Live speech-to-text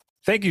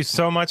Thank you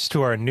so much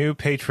to our new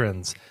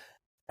patrons,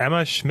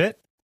 Emma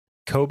Schmidt,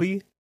 Kobe,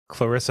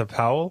 Clarissa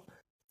Powell,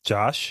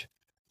 Josh,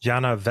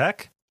 Jana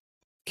Vec,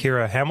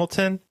 Kira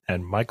Hamilton,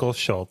 and Michael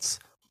Schultz.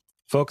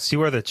 Folks,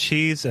 you are the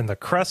cheese and the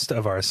crust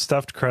of our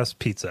stuffed crust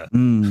pizza.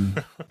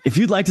 If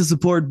you'd like to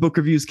support Book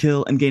Reviews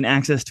Kill and gain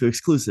access to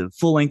exclusive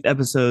full-length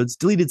episodes,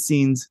 deleted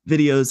scenes,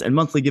 videos, and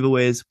monthly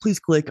giveaways, please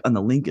click on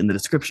the link in the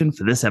description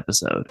for this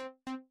episode.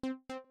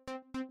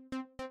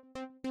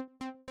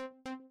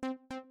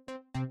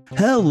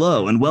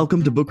 Hello, and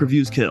welcome to Book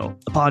Reviews Kill,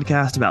 a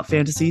podcast about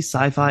fantasy,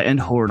 sci-fi, and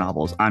horror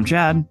novels. I'm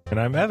Chad. And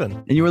I'm Evan.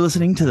 And you are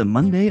listening to the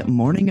Monday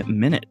Morning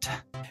Minute.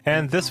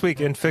 And this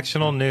week in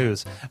fictional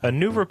news, a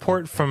new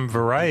report from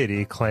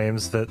Variety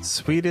claims that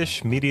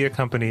Swedish media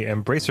company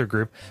Embracer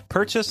Group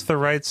purchased the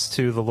rights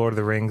to The Lord of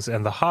the Rings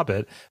and The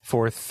Hobbit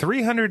for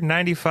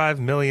 $395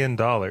 million.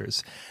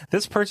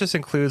 This purchase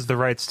includes the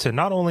rights to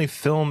not only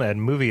film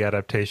and movie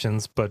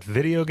adaptations, but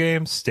video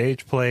game,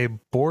 stage play,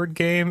 board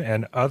game,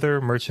 and other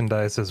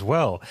merchandise as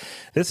well.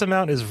 This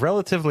amount is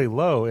relatively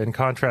low in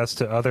contrast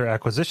to other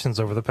acquisitions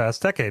over the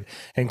past decade,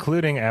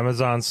 including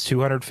Amazon's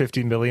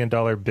 $250 million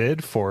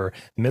bid for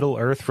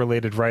Middle-earth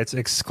related rights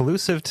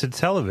exclusive to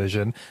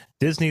television,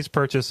 Disney's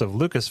purchase of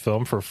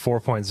Lucasfilm for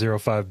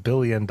 $4.05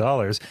 billion, and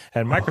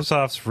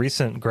Microsoft's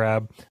recent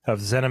grab of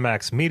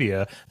ZeniMax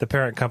Media, the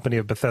parent company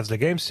of Bethesda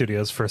Game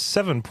Studios, for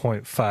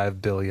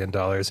 $7.5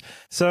 billion.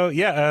 So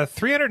yeah,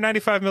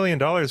 $395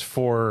 million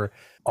for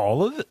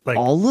all of it? Like,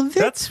 all of it?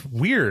 That's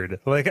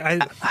weird. Like,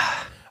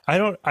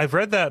 I've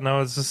read that and I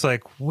was just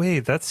like,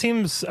 wait, that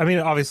seems, I mean,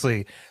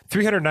 obviously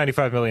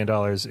 $395 million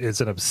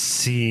is an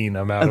obscene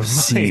amount of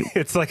money.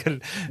 It's like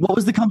what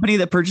was the company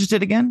that purchased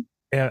it again?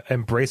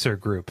 Embracer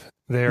Group.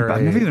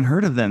 I've never even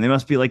heard of them. They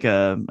must be like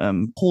a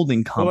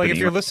holding company. Well, like if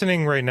you're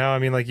listening right now, I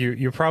mean, like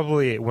you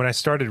probably, when I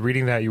started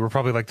reading that, you were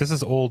probably like, this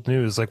is old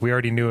news. Like we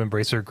already knew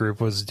Embracer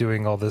Group was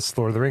doing all this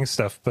Lord of the Rings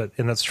stuff,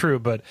 and that's true.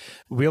 But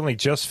we only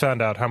just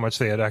found out how much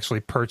they had actually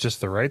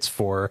purchased the rights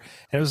for.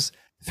 And it was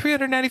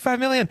 $395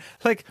 million.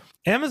 Like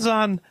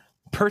Amazon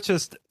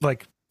purchased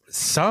like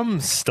some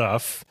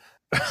stuff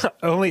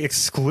only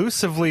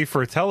exclusively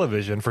for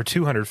television for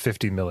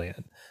 $250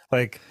 million.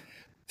 Like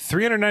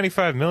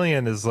 $395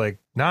 million is like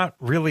not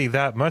really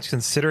that much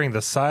considering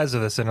the size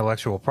of this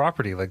intellectual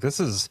property. Like this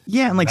is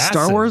and like massive.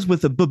 Star Wars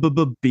with a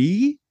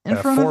B in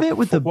front of it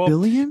with a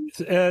billion.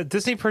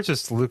 Disney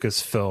purchased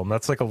Lucasfilm.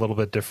 That's like a little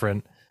bit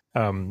different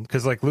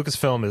because like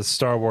Lucasfilm is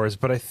Star Wars,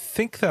 but I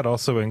think that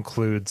also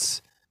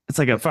includes. It's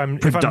like a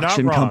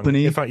production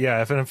company. If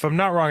I'm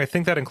not wrong, I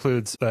think that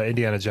includes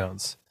Indiana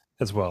Jones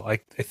as well. I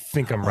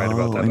think I'm right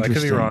about that. I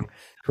could be wrong.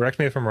 Correct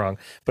me if I'm wrong.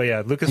 But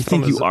yeah, Lucasfilm I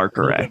think you are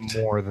correct.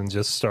 More than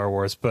just Star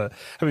Wars. But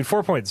I mean,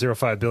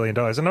 $4.05 billion.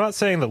 And I'm not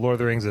saying that Lord of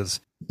the Rings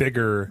is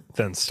bigger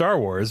than Star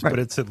Wars, but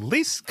it's at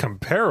least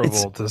comparable to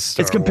Star Wars.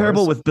 It's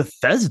comparable with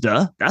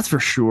Bethesda, that's for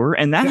sure.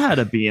 And that had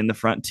to be in the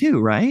front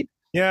too, right?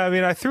 Yeah, I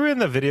mean, I threw in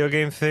the video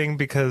game thing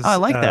because... I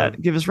like that.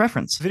 Give us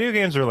reference. Video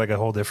games are like a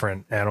whole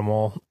different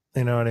animal.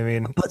 You know what I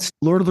mean? But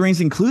Lord of the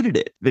Rings included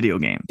it, video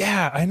game.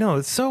 Yeah, I know.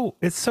 It's so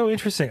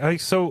interesting.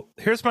 So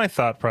here's my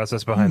thought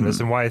process behind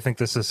this and why I think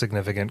this is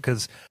significant.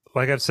 Because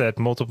like I've said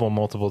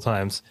multiple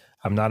times,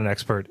 I'm not an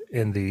expert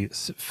in the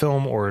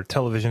film or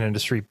television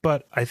industry,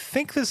 but I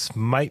think this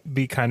might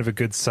be kind of a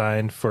good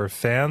sign for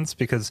fans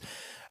because,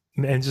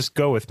 and just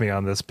go with me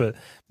on this, but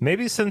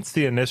maybe since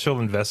the initial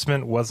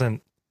investment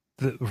wasn't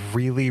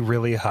really,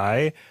 really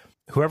high,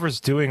 whoever's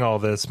doing all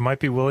this might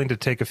be willing to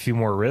take a few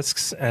more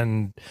risks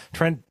and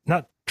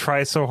not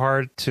try so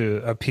hard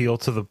to appeal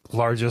to the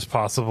largest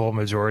possible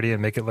majority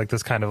and make it like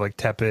this kind of like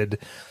tepid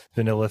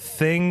vanilla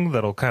thing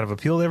that'll kind of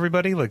appeal to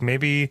everybody. Like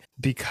maybe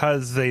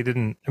because they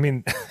didn't, I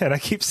mean, and I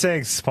keep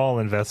saying small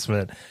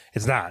investment,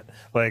 it's not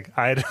like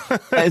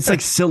it's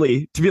like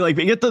silly to be like,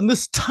 you get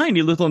this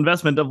tiny little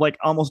investment of like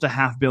almost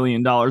 $500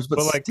 million, but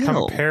like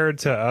still. Compared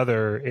to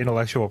other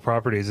intellectual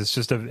properties,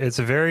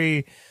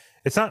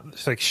 it's not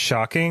like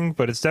shocking,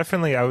 but it's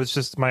definitely,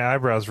 my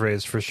eyebrows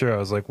raised for sure. I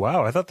was like,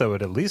 wow, I thought that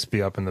would at least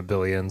be up in the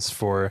billions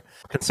for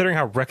considering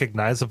how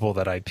recognizable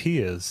that IP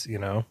is, you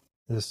know?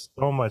 There's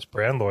so much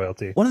brand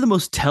loyalty. One of the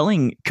most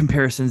telling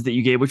comparisons that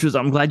you gave, which was,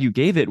 I'm glad you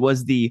gave it,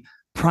 was the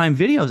Prime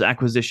Video's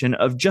acquisition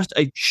of just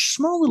a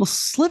small little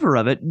sliver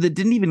of it that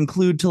didn't even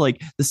include to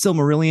like the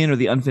Silmarillion or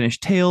the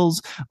Unfinished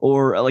Tales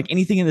or like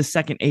anything in the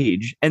Second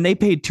Age, and they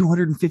paid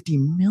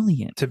 $250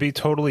 million. To be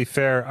totally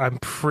fair, I'm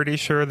pretty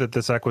sure that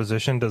this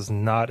acquisition does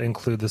not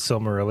include the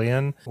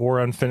Silmarillion or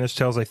Unfinished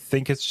Tales. I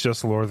think it's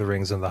just Lord of the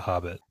Rings and The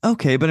Hobbit.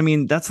 Okay, but I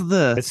mean it's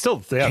still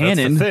canon.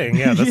 That's the thing.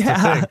 Yeah, that's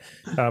the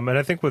thing. And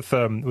I think with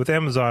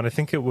Amazon, I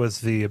think it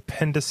was the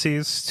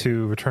appendices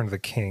to Return of the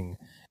King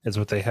is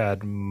what they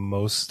had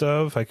most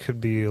of. I could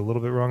be a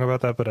little bit wrong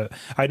about that, but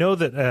I know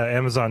that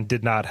Amazon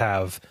did not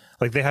have,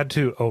 like they had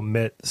to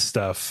omit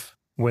stuff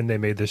when they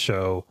made the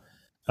show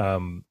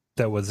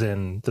that was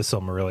in the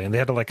Silmarillion. They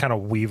had to like kind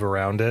of weave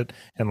around it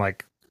and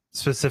like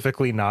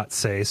specifically not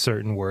say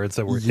certain words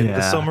that were in the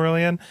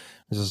Silmarillion,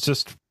 which is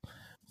just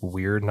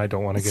weird, and I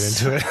don't want to get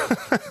into it.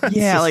 It's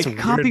Yeah, just like weird.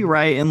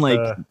 copyright and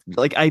Uh,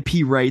 like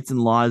IP rights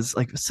and laws,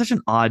 like such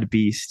an odd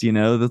beast, you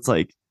know, that's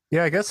like,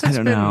 Yeah, I guess I it's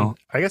don't been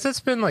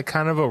know. like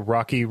kind of a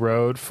rocky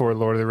road for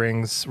Lord of the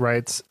Rings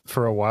rights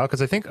for a while,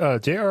 because I think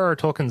J.R.R.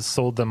 Tolkien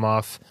sold them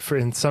off for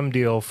in some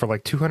deal for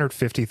like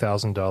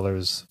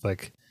 $250,000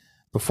 like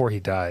before he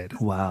died.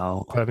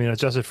 Wow. I mean,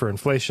 adjusted for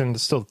inflation,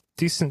 it's still a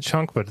decent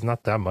chunk, but it's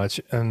not that much.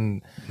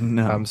 And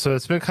No. so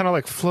it's been kind of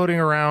like floating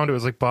around. It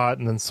was like bought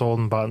and then sold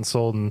and bought and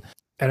sold, and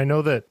I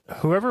know that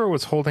whoever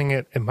was holding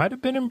it, it might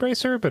have been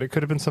Embracer, but it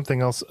could have been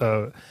something else.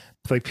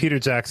 Like Peter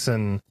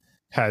Jackson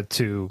had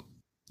to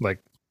like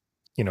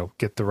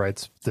get the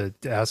rights to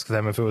ask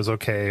them if it was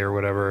okay or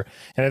whatever.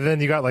 And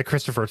then you got like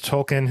Christopher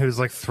Tolkien, who's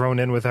like thrown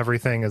in with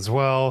everything as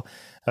well.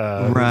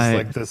 Who's Right.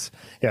 like this.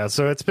 Yeah.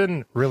 So it's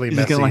been really He's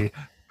just messy. gonna like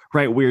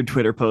write weird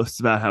Twitter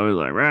posts about how he's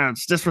like, "Ah,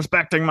 it's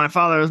disrespecting my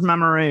father's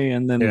memory,"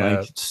 and then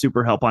Yeah. like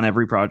super help on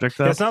every project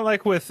though. It's not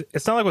like with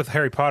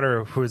Harry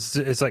Potter, who's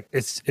it's like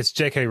it's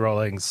J.K.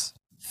 Rowling's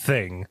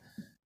thing.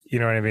 You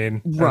know what I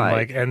mean?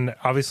 Right. And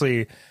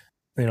obviously,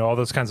 all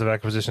those kinds of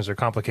acquisitions are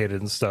complicated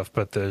and stuff,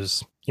 but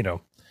there's,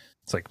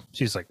 it's like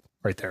she's like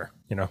right there,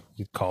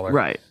 you call her.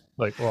 Right.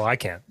 Like, well, I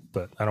can't,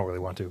 but I don't really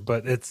want to.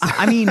 But it's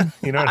I mean,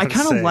 you know what I I'm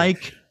kind of saying?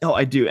 like. Oh,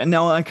 I do, and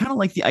now I kind of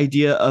like the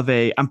idea of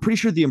I'm pretty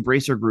sure the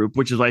Embracer Group,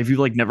 which is why if you've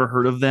like never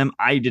heard of them,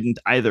 I didn't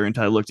either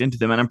until I looked into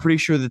them, and I'm pretty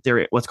sure that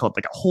they're what's called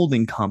like a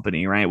holding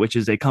company, right? Which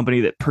is a company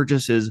that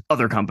purchases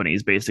other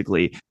companies,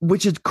 basically,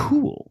 which is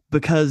cool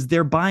because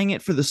they're buying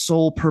it for the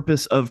sole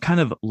purpose of kind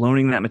of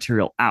loaning that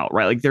material out,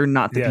 right? Like they're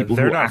not the people who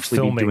they're will not actually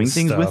be filming doing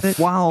things with stuff.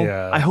 it. While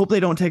Yeah. I hope they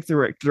don't take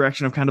the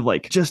direction of kind of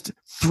like just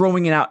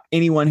throwing it out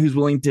anyone who's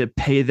willing to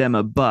pay them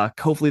a buck.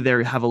 Hopefully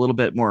they have a little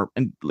bit more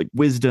and like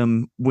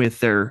wisdom with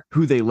their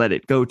who they let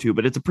it go to,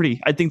 but it's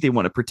I think they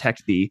want to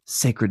protect the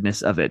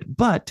sacredness of it.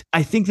 But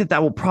I think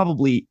that will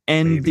probably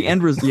end the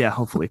end result. Yeah,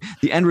 hopefully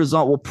the end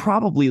result will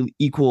probably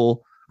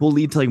will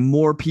lead to like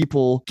more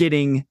people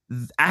getting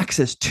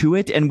access to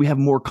it, and we have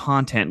more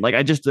content. Like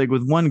I just like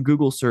with one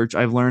Google search,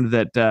 I've learned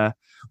that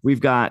we've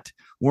got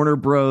Warner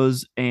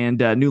Bros. And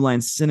New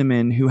Line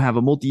Cinnamon, who have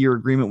a multi-year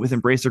agreement with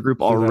Embracer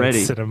Group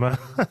already. Cinema.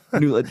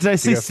 Did I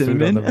say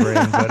cinnamon? Food on the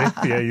brain,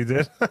 buddy. Yeah, you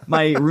did.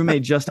 My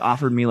roommate just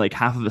offered me like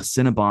half of a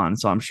Cinnabon,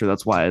 so I'm sure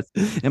that's why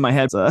it's in my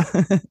head.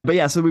 But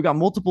yeah, so we've got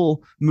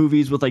multiple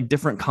movies with like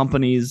different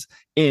companies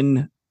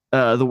in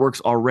the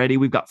works already.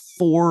 We've got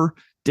 4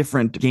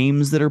 different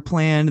games that are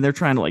planned, and they're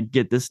trying to like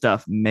get this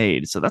stuff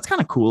made. So that's kind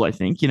of cool, I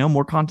think.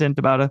 More content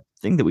about a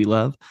thing that we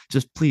love.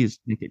 Just please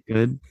make it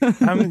good.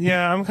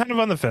 I'm kind of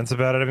on the fence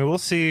about it. I mean, we'll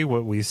see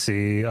what we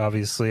see.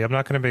 Obviously, I'm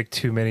not going to make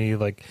too many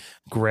like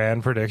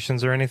grand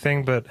predictions or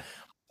anything, but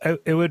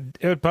it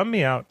would bum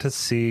me out to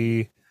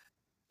see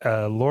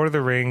Lord of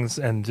the Rings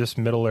and just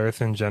Middle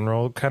Earth in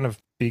general kind of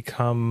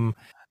become.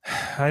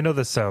 I know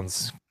this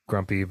sounds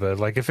grumpy, but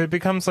like if it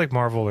becomes like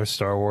Marvel or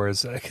Star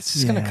Wars, like, it's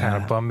just going to kind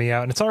of bum me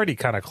out, and it's already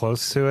kind of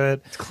close to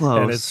it. It's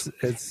close.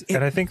 And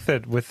and I think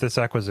that with this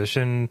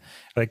acquisition,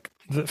 like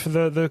for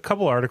the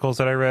couple articles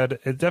that I read,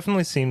 it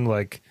definitely seemed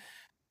like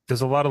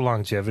there's a lot of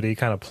longevity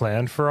kind of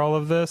planned for all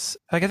of this.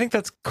 Like I think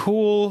that's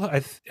cool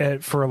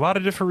for a lot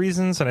of different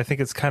reasons, and I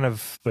think it's kind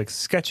of like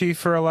sketchy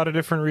for a lot of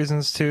different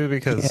reasons too,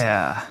 because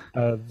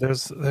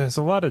there's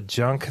a lot of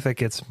junk that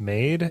gets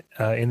made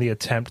in the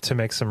attempt to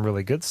make some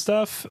really good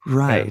stuff.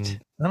 Right. And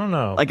I don't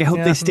know. Like I hope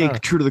they stay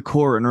true to the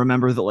core and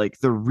remember that like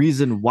the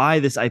reason why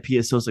this IP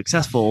is so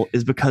successful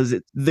is because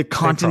the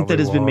content that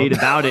has been made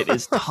about it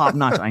is top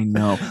notch. I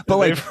know, but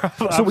like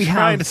so we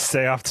trying have to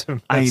stay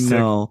optimistic. I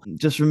know.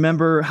 Just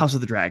remember House of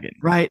the Dragon,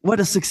 right?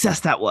 What a success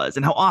that was,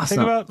 and how awesome.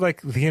 Think about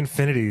like the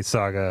Infinity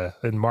Saga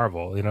in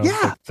Marvel.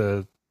 Yeah,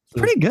 like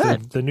pretty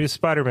good. The new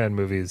Spider-Man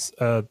movies.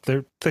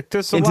 They're like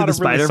there's a Into lot the of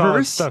really solid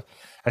Spider-Verse stuff.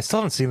 I still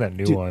haven't seen that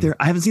new one.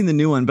 I haven't seen the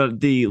new one,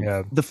 but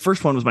the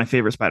first one was my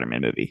favorite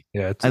Spider-Man movie.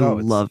 Yeah, I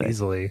love it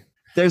easily.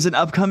 There's an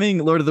upcoming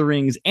Lord of the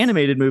Rings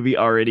animated movie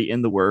already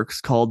in the works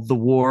called The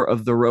War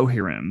of the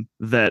Rohirrim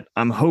that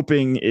I'm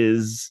hoping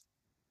is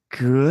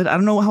good. I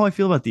don't know how I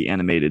feel about the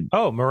animated.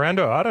 Oh,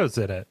 Miranda Otto's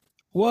in it.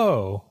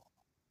 Whoa.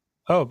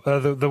 Oh,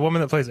 the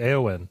woman that plays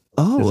Eowyn.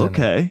 Oh,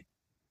 okay.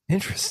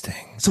 Interesting.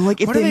 So,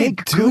 like, if they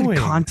make good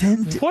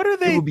content, what are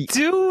they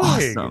doing?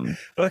 Awesome.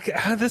 Like,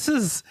 this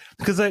is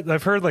because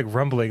I've heard like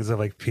rumblings that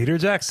like Peter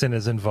Jackson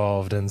is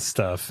involved and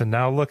stuff, and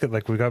now look at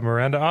like we got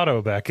Miranda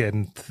Otto back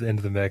into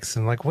the mix,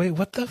 and like, wait,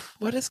 what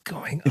is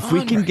going on? If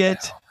we can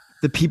get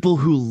the people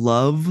who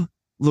love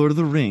Lord of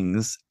the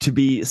Rings to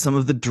be some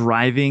of the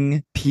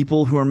driving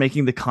people who are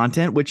making the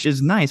content, which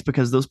is nice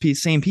because those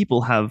same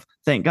people have,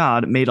 thank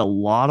God, made a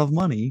lot of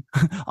money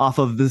off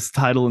of this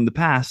title in the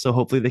past. So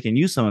hopefully they can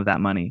use some of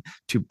that money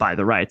to buy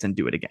the rights and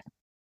do it again.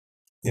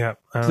 Yeah.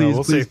 Please.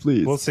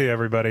 We'll see,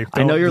 everybody.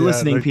 I know you're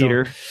listening,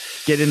 Peter.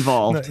 Get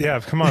involved. Yeah,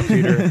 come on,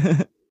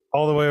 Peter.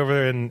 All the way over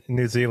there in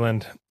New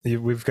Zealand.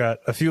 We've got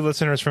a few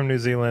listeners from New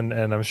Zealand,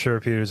 and I'm sure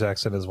Peter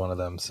Jackson is one of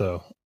them.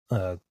 So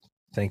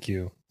thank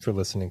you for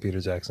listening,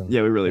 Peter Jackson.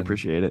 Yeah, we really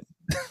appreciate it.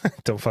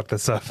 Don't fuck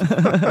this up.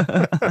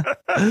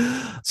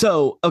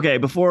 So, okay,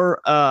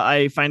 before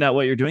I find out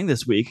what you're doing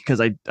this week, because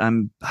I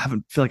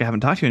haven't feel like I haven't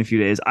talked to you in a few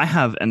days, I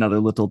have another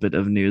little bit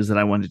of news that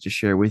I wanted to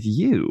share with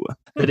you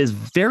that is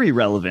very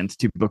relevant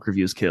to Book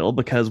Reviews Kill,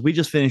 because we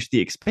just finished The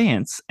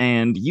Expanse,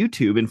 and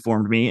YouTube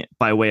informed me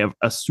by way of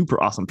a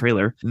super awesome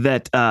trailer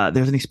that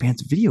there's an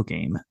Expanse video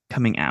game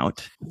coming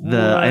out.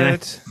 I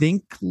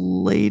think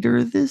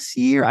later this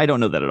year. I don't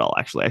know that at all.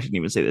 Actually, I shouldn't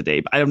even say the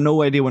date. I have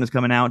no idea when it's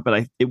coming out,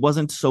 but it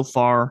wasn't so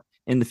far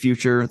in the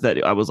future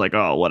that I was like,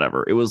 oh,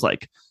 whatever. It was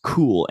like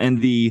cool,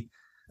 and the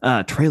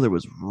trailer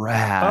was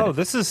rad. Oh,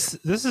 this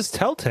is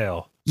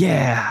Telltale.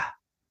 Yeah.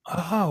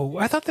 Oh,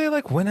 I thought they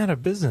like went out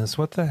of business.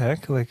 What the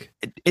heck? Like,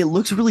 it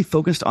looks really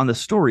focused on the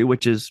story,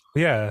 which is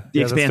The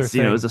Expanse,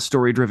 is a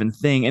story-driven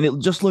thing, and it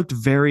just looked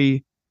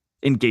very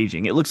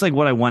engaging. It looks like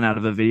what I want out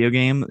of a video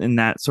game, in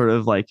that sort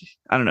of like,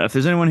 I don't know, if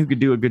there's anyone who could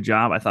do a good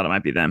job, I thought it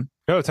might be them.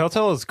 No,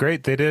 Telltale is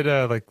great. They did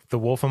like The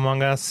Wolf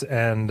Among Us,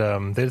 and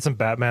they did some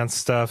Batman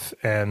stuff,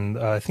 and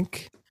I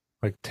think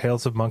like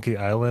Tales of Monkey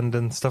Island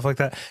and stuff like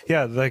that.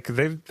 Yeah, like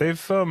they've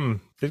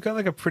got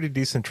like a pretty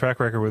decent track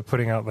record with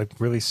putting out like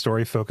really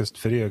story-focused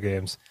video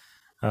games.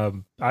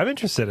 I'm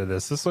interested in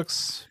this. This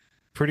looks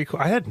pretty cool.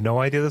 I had no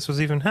idea this was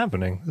even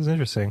happening. This is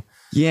interesting.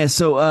 Yeah,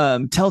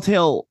 so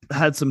Telltale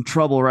had some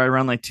trouble right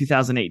around like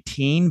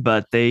 2018,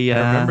 but I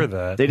remember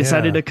that. They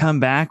decided to come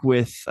back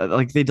with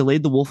like they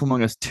delayed The Wolf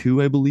Among Us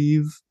 2, I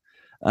believe.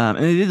 And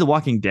they did the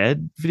Walking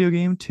Dead video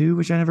game too,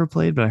 which I never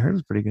played, but I heard it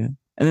was pretty good.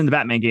 And then the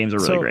Batman games are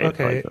really great.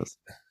 Okay. I like those.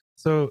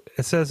 So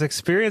it says,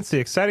 experience the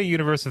exciting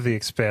universe of The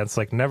Expanse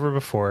like never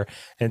before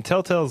in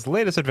Telltale's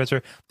latest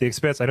adventure, The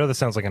Expanse. I know this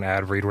sounds like an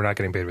ad read. We're not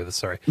getting paid for this.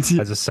 Sorry.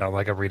 I just sound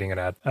like I'm reading an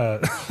ad.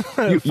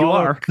 You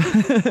are.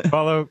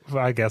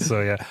 I guess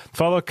so, yeah.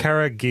 Follow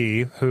Kara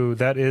Gee, who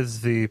that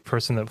is the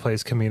person that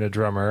plays Kamina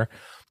Drummer,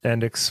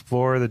 and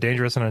explore the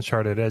dangerous and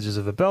uncharted edges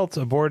of the belt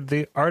aboard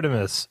the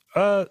Artemis.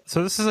 So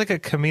this is like a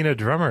Kamina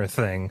Drummer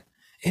thing.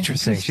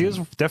 Interesting. She is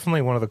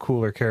definitely one of the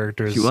cooler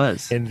characters. She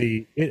was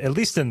at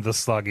least in the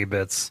sloggy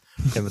bits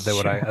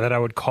that I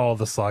would call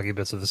the sloggy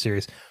bits of the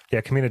series.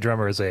 Yeah, Kamina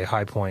Drummer is a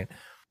high point.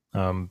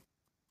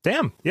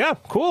 Damn. Yeah.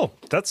 Cool.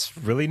 That's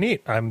really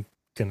neat. I'm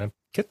gonna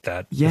get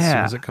that as soon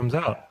as it comes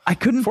out. I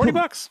couldn't.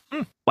 $40.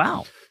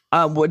 Wow.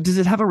 What does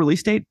it have a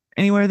release date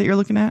anywhere that you're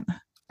looking at?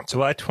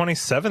 July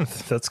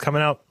 27th. That's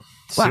coming out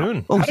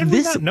soon. Oh, how did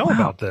we not know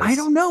about this? I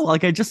don't know.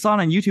 Like, I just saw it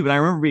on YouTube, and I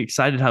remember being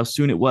excited how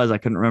soon it was. I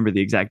couldn't remember the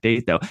exact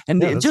date though,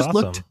 and it just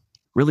looked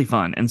really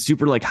fun and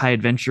super like high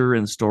adventure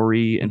and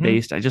story and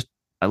based.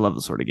 I love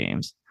the sort of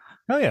games.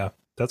 Oh yeah,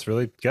 that's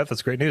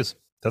great news.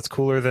 That's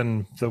cooler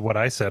than what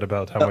I said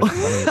about how much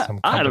money some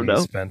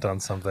company spent on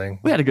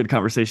something. We had a good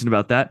conversation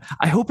about that.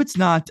 I hope it's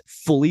not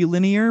fully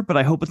linear, but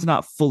I hope it's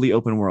not fully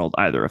open world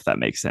either, if that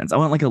makes sense. I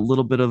want like a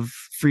little bit of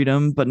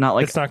freedom, but not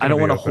like I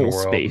don't want a whole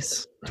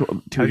space.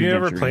 Have you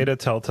ever played a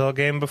Telltale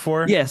game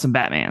before? Yeah, some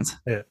Batmans.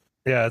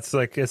 Yeah,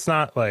 it's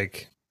not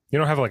like you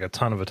don't have like a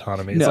ton of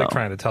autonomy. It's like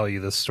trying to tell you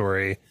this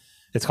story.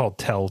 It's called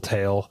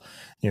Telltale.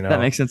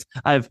 That makes sense.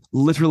 I've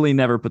literally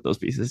never put those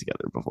pieces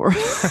together before.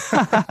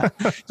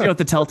 You know what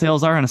the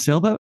telltales are on a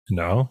sailboat?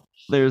 No.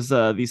 There's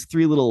these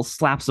three little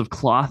slaps of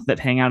cloth that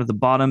hang out at the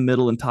bottom,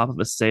 middle, and top of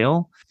a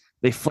sail.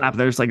 They flap.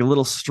 There's like a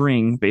little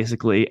string,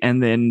 basically,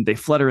 and then they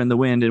flutter in the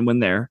wind. And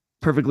when they're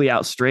perfectly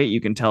out straight, you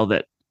can tell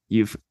that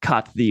you've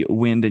caught the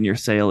wind and your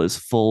sail is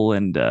full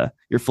and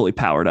you're fully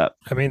powered up.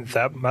 I mean,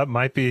 that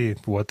might be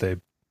what they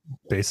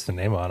base the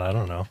name on. I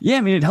don't know. Yeah,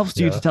 I mean, it helps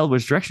you to tell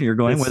which direction you're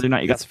going, whether or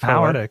not you got the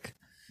power. Poetic.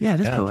 Yeah,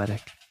 it is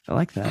poetic. I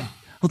like that.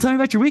 Well, tell me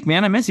about your week,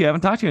 man. I miss you. I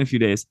haven't talked to you in a few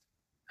days.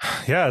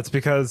 Yeah, it's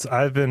because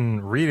I've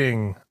been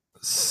reading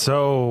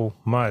so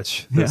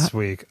much this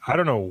week. I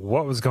don't know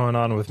what was going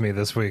on with me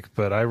this week,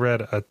 but I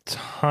read a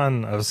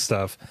ton of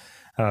stuff.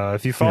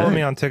 If you follow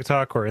me on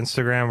TikTok or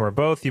Instagram or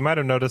both, you might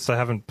have noticed I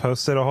haven't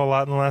posted a whole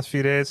lot in the last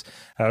few days.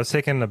 I was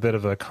taking a bit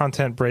of a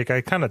content break. I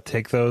kind of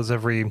take those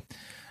every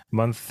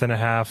month and a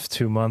half,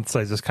 2 months.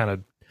 I just kind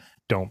of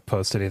don't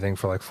post anything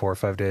for like 4 or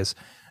 5 days.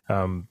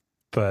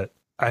 But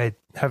I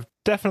have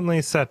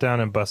definitely sat down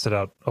and busted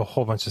out a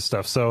whole bunch of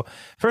stuff. So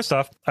first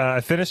off,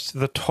 I finished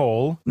The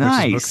Toll, which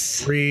is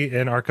book 3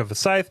 in Arc of the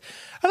Scythe.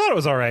 I thought it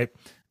was all right.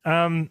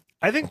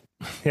 I think,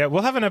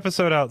 we'll have an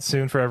episode out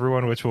soon for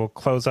everyone, which will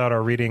close out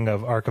our reading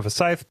of Arc of a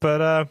Scythe.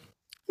 But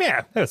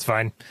it's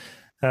fine.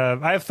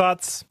 I have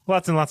thoughts,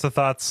 lots and lots of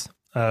thoughts.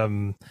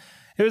 It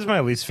was my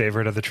least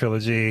favorite of the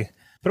trilogy,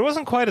 but it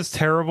wasn't quite as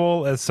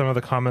terrible as some of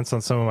the comments on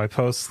some of my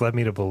posts led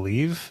me to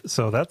believe.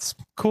 So that's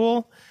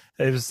cool.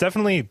 It was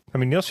definitely,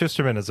 Neil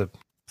Shusterman is a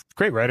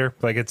great writer.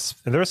 Like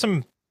there were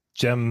some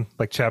gem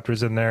like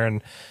chapters in there.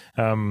 And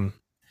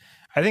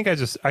I think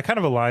I kind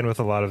of align with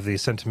a lot of the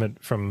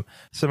sentiment from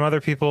some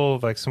other people,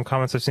 like some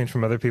comments I've seen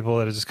from other people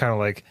that are just kind of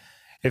like,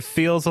 it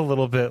feels a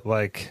little bit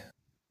like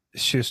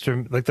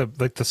Schuster, like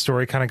the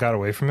story kind of got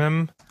away from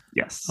him.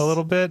 Yes. A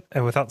little bit.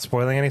 And without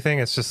spoiling anything,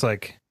 it's just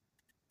like,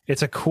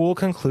 it's a cool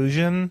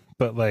conclusion,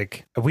 but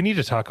like, we need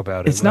to talk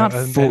about it. It's not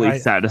fully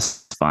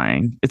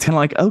satisfying. It's kind of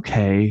like,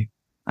 okay,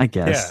 I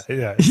guess.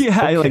 Yeah.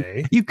 Okay.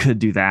 Like you could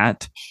do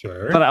that.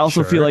 Sure. But I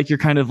also feel like you're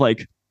kind of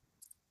like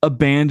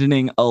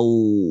abandoning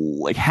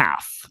like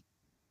half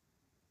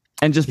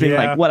and just being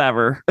like,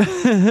 whatever.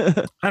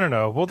 I don't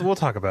know. We'll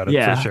talk about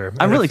it for sure.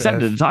 I'm really excited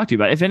to talk to you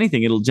about it. If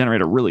anything, it'll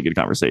generate a really good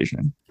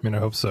conversation. I mean, I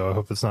hope so. I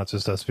hope it's not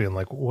just us being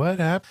like, what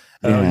happened?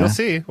 You'll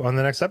see on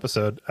the next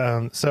episode.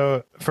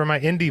 So for my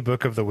indie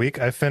book of the week,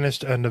 I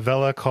finished a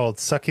novella called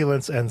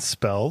Succulents and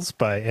Spells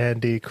by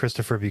Andy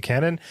Christopher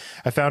Buchanan.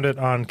 I found it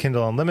on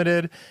Kindle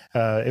Unlimited.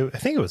 I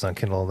think it was on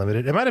Kindle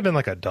Unlimited. It might have been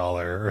like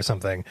 $1 or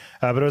something.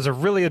 But it was a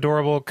really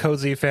adorable,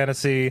 cozy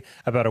fantasy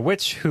about a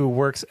witch who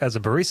works as a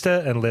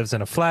barista and lives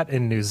in a flat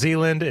in New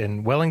Zealand,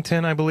 in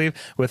Wellington, I believe,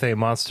 with a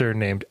monster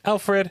named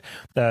Alfred.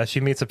 She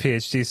meets a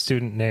PhD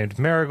student named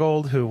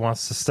Marigold who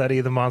wants to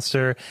study the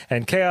monster,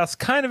 and chaos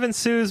kind of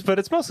ensues, but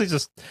it's mostly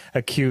just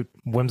a cute,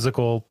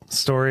 whimsical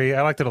story.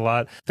 I liked it a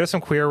lot. There's some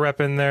queer rep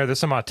in there. There's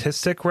some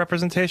autistic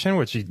representation,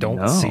 which you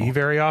don't see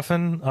very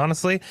often,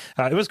 honestly.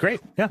 It was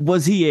great. Yeah.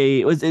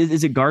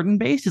 Is it garden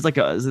based? Is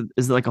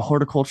it like a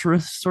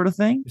horticulturist sort of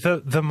thing?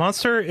 The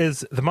monster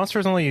is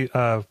only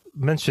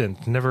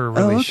mentioned, never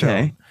really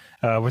shown.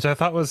 Which I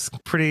thought was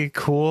pretty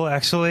cool,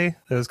 actually.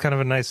 It was kind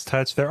of a nice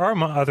touch. There are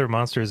other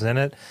monsters in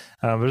it,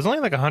 but there's only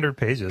like 100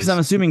 pages. Because I'm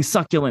assuming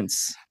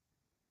succulents,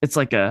 it's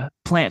like a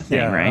plant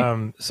thing,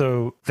 right?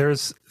 So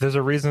there's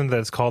a reason that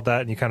it's called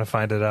that, and you kind of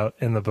find it out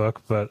in the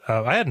book. But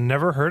I had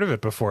never heard of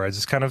it before. I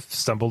just kind of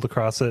stumbled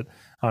across it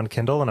on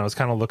Kindle, and I was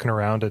kind of looking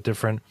around at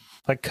different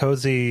like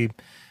cozy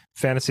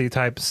fantasy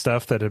type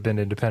stuff that had been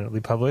independently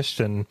published,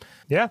 and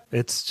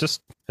it's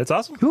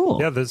awesome.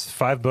 Cool. There's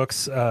 5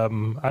 books. I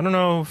don't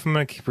know if I'm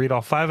gonna read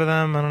all 5 of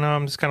them. I don't know.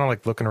 I'm just kind of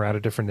like looking around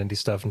at different indie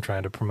stuff and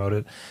trying to promote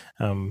it.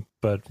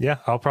 But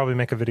I'll probably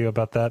make a video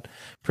about that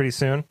pretty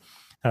soon.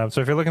 So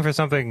if you're looking for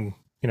something,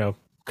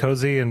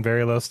 cozy and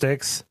very low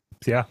stakes,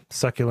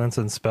 Succulents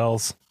and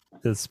Spells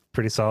is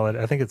pretty solid.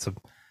 I think I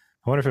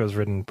wonder if it was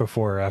written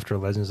before or after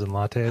Legends and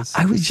Lattes.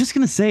 I was just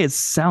gonna say it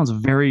sounds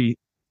very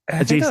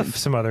I think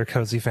some other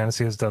cozy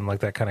fantasy has done like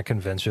that kind of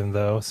convention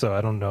though, so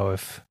I don't know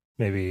if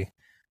maybe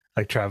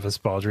like Travis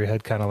Baldree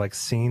had kind of like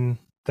seen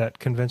that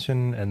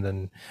convention, and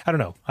then I don't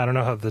know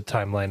how the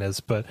timeline is,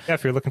 but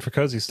if you're looking for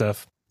cozy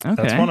stuff,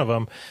 that's one of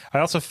them. I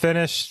also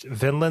finished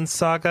Vinland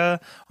Saga,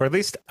 or at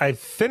least I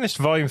finished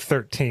volume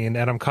 13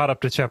 and I'm caught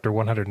up to chapter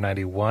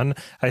 191.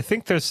 I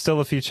think there's still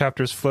a few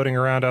chapters floating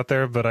around out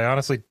there, but I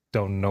honestly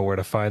don't know where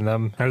to find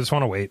them. I just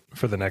want to wait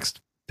for the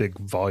next big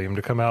volume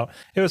to come out.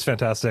 It was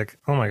fantastic.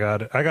 Oh my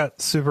god, I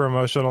got super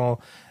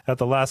emotional at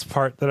the last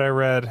part that I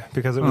read,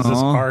 because it was this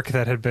arc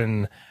that had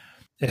been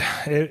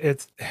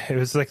it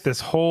was like this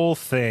whole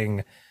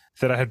thing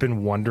that I had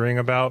been wondering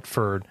about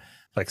for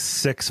like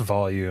 6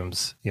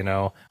 volumes,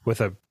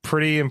 with a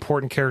pretty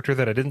important character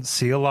that I didn't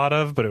see a lot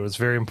of, but it was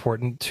very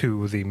important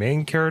to the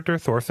main character,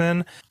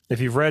 Thorfinn. If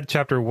you've read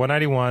chapter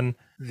 191,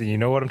 then you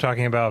know what I'm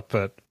talking about,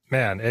 but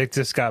man, it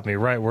just got me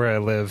right where I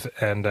live.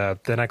 And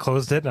then I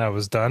closed it and I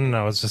was done, and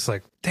I was just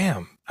like,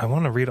 damn, I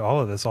want to read all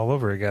of this all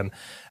over again.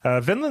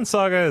 Vinland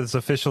Saga is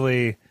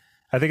officially,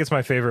 I think it's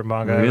my favorite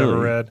manga I've ever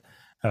read.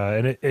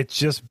 And it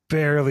just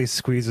barely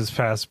squeezes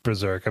past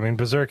Berserk. I mean,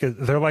 Berserk,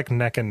 they're like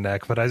neck and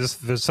neck, but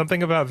there's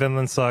something about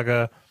Vinland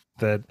Saga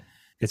that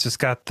it's just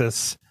got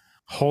this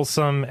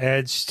wholesome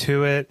edge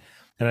to it.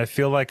 And I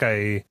feel like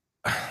I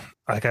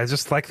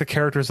just like the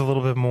characters a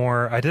little bit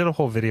more. I did a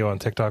whole video on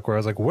TikTok where I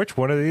was like, which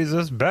one of these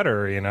is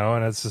better,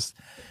 and it's just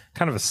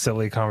kind of a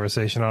silly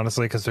conversation,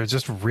 honestly, because they're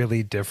just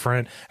really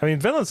different. I mean,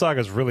 Vinland Saga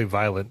is really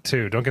violent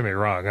too, don't get me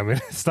wrong. I mean,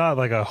 it's not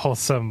like a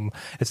wholesome,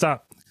 it's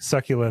not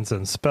Succulents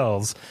and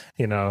Spells,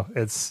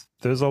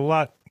 there's a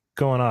lot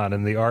going on,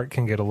 and the art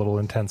can get a little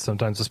intense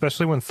sometimes,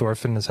 especially when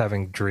Thorfinn is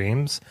having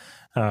dreams.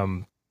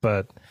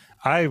 But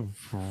I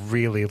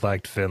really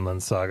liked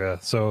Vinland Saga.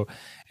 So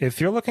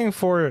if you're looking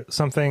for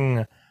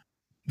something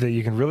that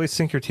you can really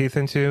sink your teeth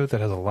into,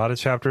 that has a lot of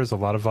chapters, a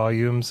lot of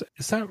volumes,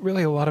 it's not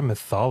really a lot of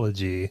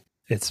mythology.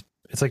 It's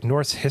like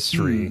Norse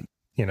history,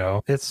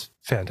 it's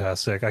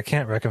fantastic. I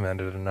can't recommend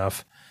it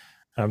enough.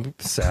 I'm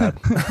sad.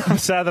 I'm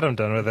sad that I'm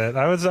done with it.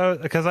 I was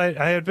because I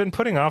had been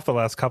putting off the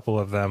last couple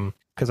of them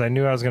because I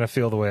knew I was going to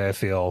feel the way I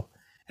feel,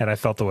 and I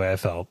felt the way I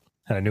felt,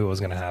 and I knew it was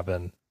going to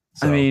happen.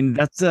 So, I mean,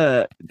 that's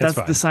the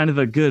sign of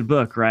a good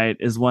book, right?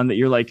 Is one that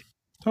you're like,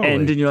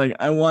 and then you're like,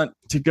 I want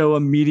to go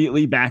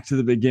immediately back to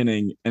the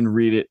beginning and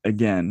read it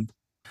again.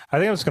 I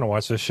think I'm just going to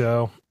watch this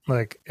show.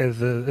 Like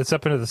it's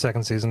up into the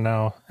 2nd season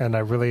now, and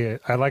I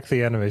like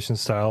the animation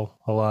style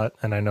a lot,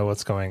 and I know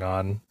what's going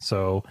on,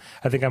 so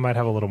I think I might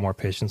have a little more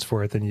patience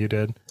for it than you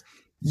did.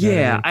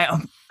 Yeah,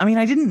 I mean,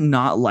 I didn't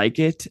not like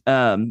it.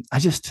 I don't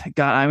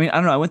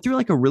know. I went through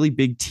like a really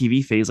big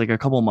TV phase like a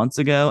couple months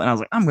ago, and I was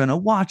like, I'm gonna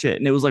watch it,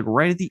 and it was like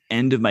right at the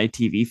end of my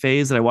TV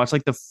phase that I watched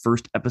like the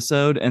first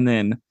episode, and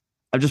then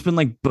I've just been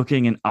like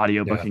booking and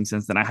audio booking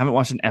since then. I haven't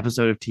watched an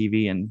episode of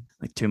TV in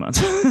like 2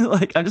 months.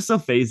 Like I'm just so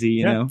phasey,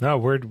 you know. No,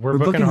 we're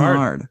booking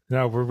hard.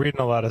 No, we're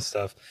reading a lot of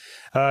stuff.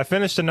 I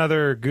finished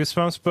another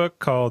Goosebumps book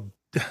called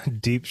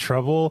Deep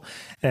Trouble,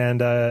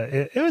 and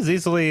it was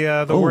easily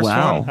the worst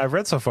one I've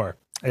read so far.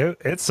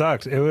 It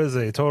sucked. It was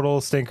a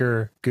total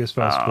stinker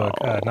Goosebumps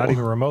book. Not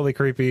even remotely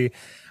creepy.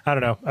 I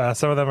don't know.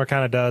 Some of them are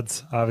kind of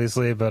duds,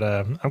 obviously, but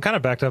I'm kind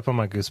of backed up on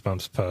my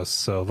Goosebumps posts.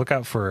 So look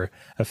out for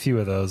a few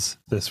of those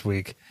this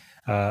week.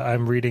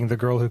 I'm reading The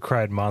Girl Who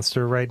Cried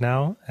Monster right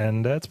now,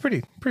 and it's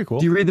pretty cool.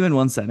 Do you read them in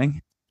one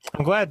setting?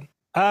 I'm glad.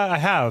 I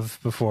have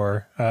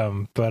before,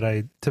 but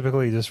I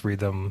typically just read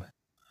them.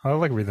 I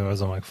like read them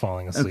as I'm like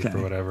falling asleep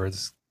or whatever.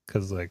 It's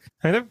because like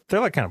I mean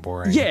they're like kind of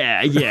boring.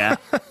 Yeah.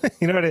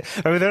 You know what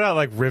I mean? They're not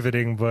like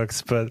riveting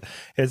books, but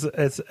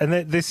it's and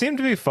they seem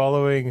to be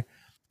following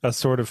a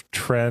sort of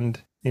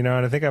trend, you know.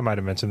 And I think I might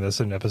have mentioned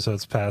this in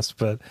episodes past,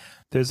 but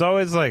there's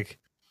always like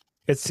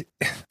it's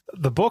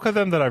the bulk of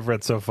them that I've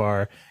read so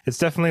far. It's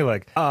definitely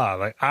like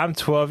I'm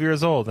 12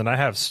 years old and I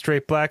have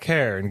straight black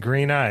hair and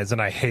green eyes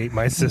and I hate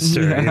my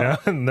sister. You know,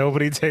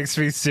 nobody takes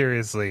me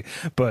seriously.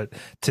 But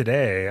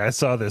today I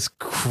saw this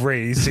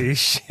crazy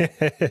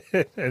shit,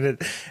 and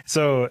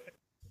so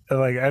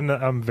like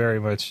I'm very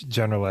much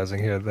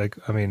generalizing here. Like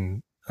I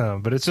mean,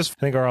 but it's just I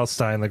think R.L.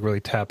 Stine like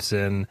really taps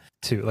in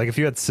to like if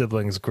you had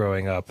siblings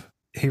growing up,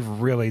 he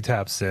really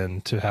taps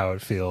in to how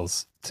it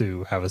feels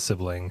to have a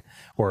sibling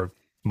or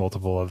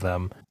multiple of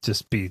them,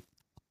 just be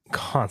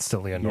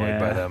constantly annoyed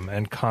by them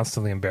and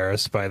constantly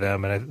embarrassed by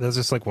them, and that's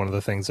just like one of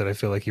the things that I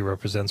feel like he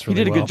represents really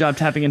well. He did a good job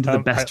tapping into the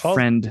best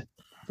friend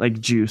like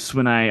juice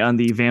when on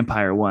the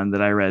vampire one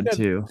that I read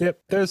too. Yep,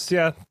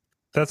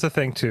 that's a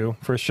thing too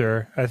for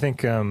sure. I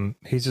think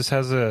he just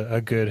has a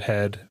good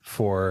head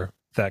for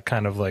that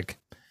kind of like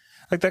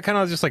that kind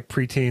of just like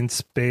preteen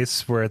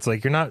space where it's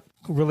like you're not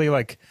really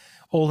like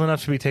old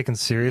enough to be taken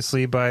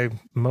seriously by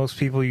most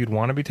people you'd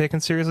want to be taken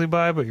seriously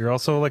by, but you're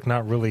also like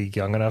not really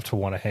young enough to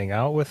want to hang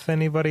out with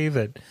anybody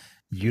that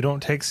you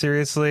don't take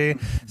seriously.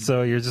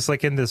 So you're just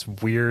like in this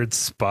weird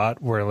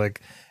spot where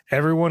like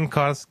everyone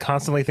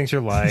constantly thinks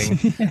you're lying.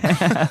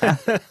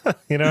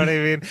 You know what I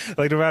mean?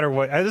 Like no matter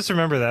what, I just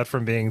remember that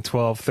from being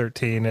 12,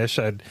 13 ish,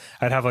 I'd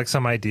have like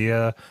some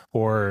idea,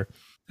 or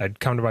I'd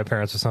come to my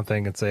parents or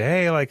something and say,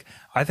 hey, like,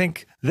 I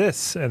think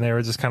this. And they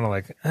were just kind of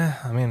like,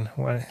 I mean,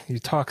 what, you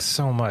talk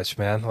so much,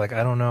 man. Like,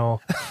 I don't know.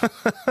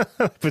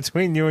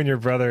 Between you and your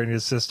brother and your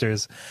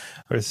sisters,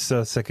 we're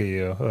so sick of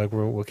you. Like,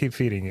 we'll keep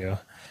feeding you.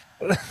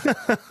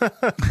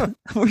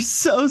 We're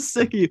so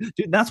sick of you.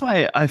 Dude, that's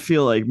why I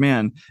feel like,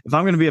 man, if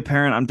I'm going to be a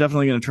parent, I'm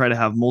definitely going to try to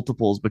have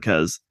multiples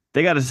because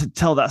they got to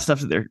tell that stuff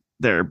to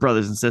their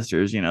brothers and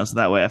sisters, you know? So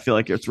that way I feel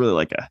like it's really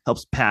like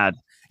helps pad.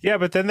 Yeah,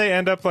 but then they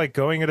end up like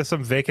going into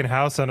some vacant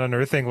house and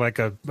unearthing like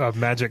a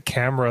magic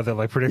camera that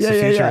like predicts the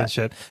future and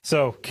shit.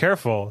 So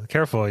careful.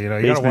 You know,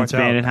 you gotta watch out.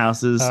 Abandoned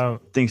houses,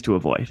 things to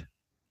avoid.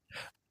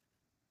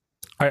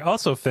 I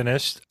also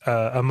finished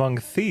Among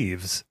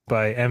Thieves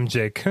by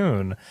MJ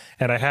Kuhn,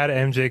 and I had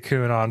MJ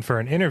Kuhn on for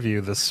an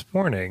interview this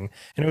morning,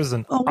 and it was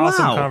an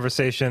awesome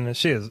conversation.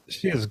 She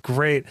is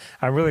great.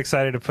 I'm really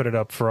excited to put it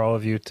up for all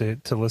of you to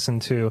listen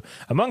to.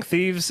 Among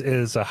Thieves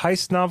is a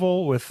heist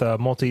novel with a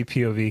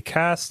multi-POV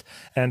cast,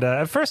 and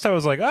at first I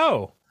was like,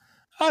 oh,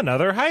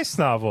 another heist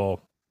novel.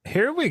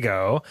 Here we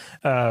go.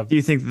 Do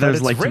you think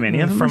there's like too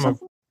many of them?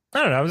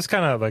 I don't know. I'm just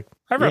kind of like,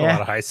 I've read a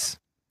lot of heists,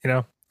 you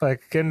know?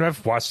 Like, and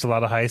I've watched a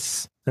lot of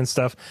heists and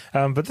stuff.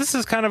 But this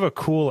is kind of a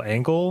cool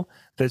angle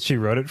that she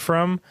wrote it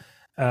from.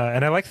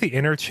 And I like the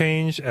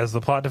interchange as the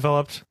plot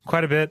developed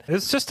quite a bit.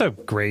 It's just a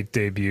great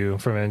debut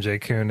from MJ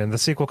Kuhn, and the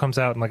sequel comes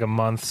out in like a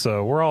month,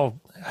 so we're all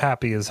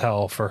happy as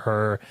hell for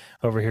her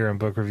over here in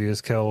Book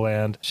Reviews Kill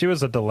Land. She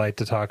was a delight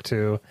to talk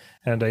to.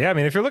 And yeah, I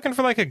mean, if you're looking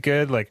for like a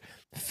good like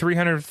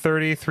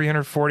 330,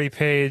 340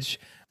 page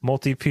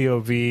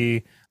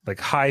multi-POV, like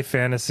high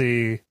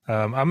fantasy,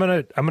 I'm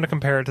gonna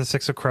compare it to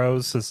Six of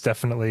Crows. It's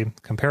definitely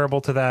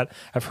comparable to that.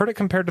 I've heard it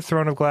compared to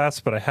Throne of Glass,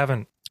 but I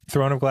haven't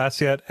Throne of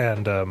Glass yet,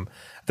 and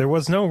there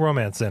was no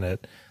romance in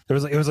it. It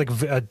was like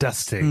a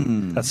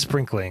dusting, a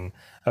sprinkling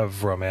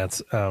of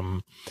romance.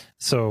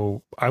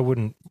 So I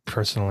wouldn't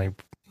personally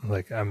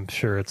like. I'm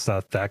sure it's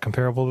not that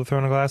comparable to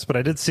Throne of Glass, but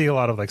I did see a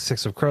lot of like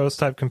Six of Crows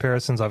type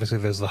comparisons. Obviously,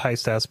 there's the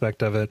heist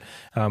aspect of it,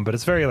 but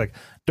it's very like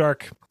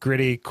dark,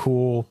 gritty,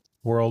 cool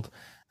world.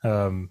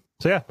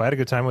 So yeah, I had a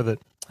good time with it,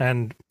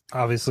 and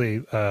obviously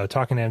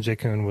talking to MJ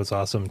Kuhn was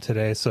awesome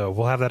today. So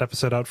we'll have that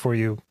episode out for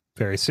you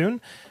very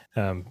soon.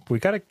 We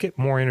got to get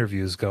more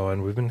interviews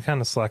going. We've been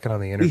kind of slacking on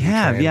the interview. We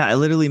have, train. yeah. I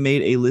literally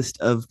made a list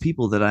of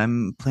people that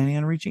I'm planning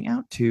on reaching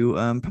out to.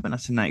 Probably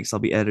not tonight because I'll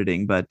be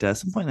editing, but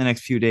some point in the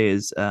next few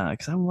days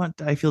because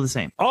I feel the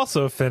same.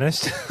 Also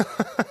finished.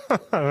 Oh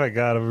my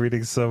god, I'm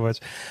reading so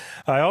much.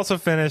 I also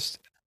finished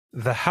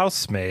The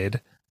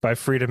Housemaid by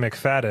Frida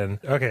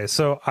McFadden. Okay,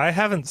 so I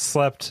haven't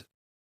slept.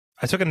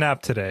 I took a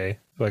nap today,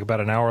 like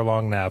about an hour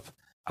long nap.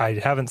 I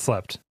haven't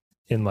slept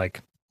in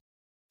like,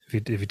 if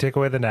you take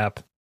away the nap,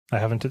 I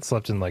haven't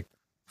slept in like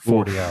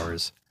 40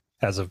 hours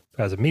as of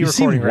me you recording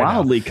seem right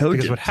wildly now. cogent.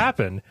 Because what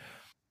happened?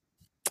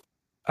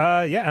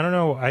 Yeah, I don't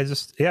know.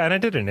 And I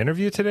did an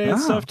interview today and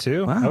stuff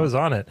too. Wow. I was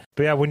on it.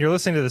 But yeah, when you're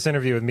listening to this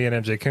interview with me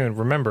and MJ Kuhn,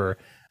 remember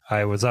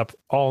I was up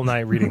all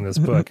night reading this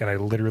book, and I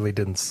literally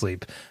didn't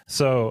sleep.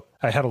 So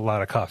I had a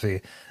lot of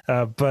coffee.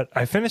 But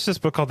I finished this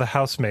book called The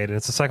Housemaid, and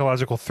it's a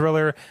psychological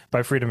thriller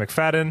by Frida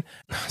McFadden.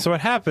 So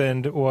what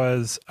happened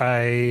was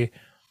I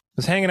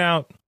was hanging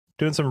out,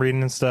 doing some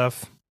reading and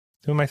stuff,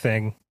 doing my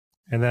thing,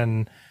 and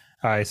then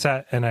I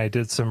sat and I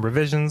did some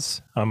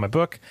revisions on my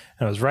book,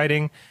 and I was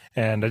writing,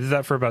 and I did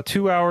that for about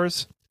 2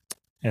 hours,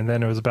 and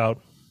then it was about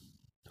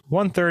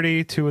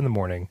 1:30, 2 in the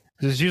morning,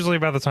 which is usually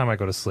about the time I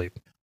go to sleep.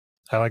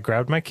 I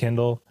grabbed my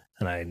Kindle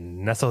and I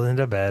nestled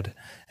into bed,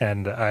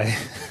 and I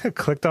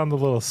clicked on the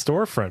little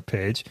storefront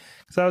page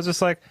because I was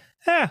just like,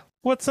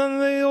 what's on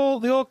the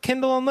old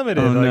Kindle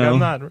Unlimited? Oh, no.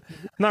 I'm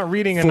not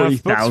reading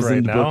enough books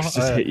right now. Books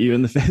just hit you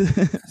in the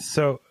face.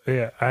 So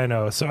yeah, I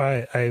know. So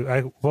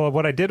well,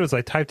 what I did was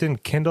I typed in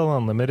Kindle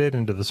Unlimited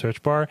into the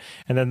search bar,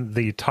 and then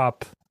the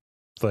top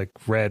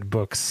read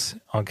books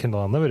on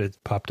Kindle Unlimited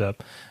popped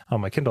up on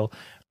my Kindle.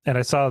 And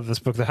I saw this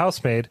book, The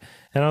Housemaid,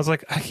 and I was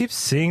like, I keep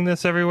seeing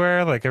this everywhere.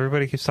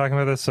 Everybody keeps talking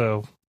about this,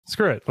 so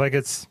screw it.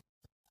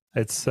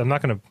 I'm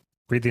not going to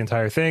read the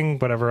entire thing,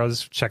 whatever. I'll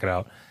just check it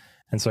out.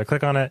 And so I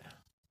click on it,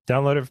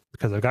 download it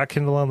because I've got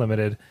Kindle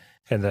Unlimited.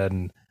 And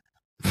then,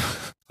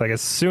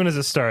 as soon as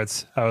it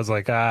starts, I was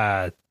like,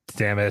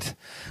 damn it.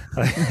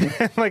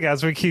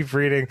 As we keep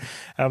reading,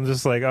 I'm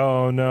just like,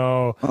 oh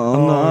no,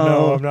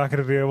 I'm not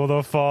going to be able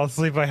to fall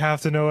asleep. I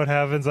have to know what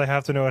happens.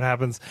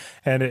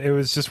 And it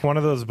was just one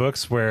of those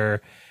books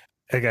where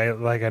I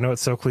know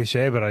it's so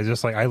cliche, but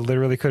I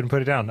literally couldn't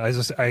put it down.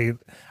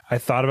 I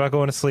thought about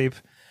going to sleep,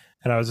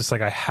 and I was just like,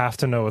 I have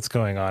to know what's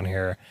going on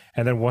here.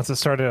 And then once it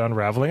started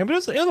unraveling, it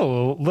was a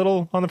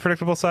little on the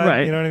predictable side,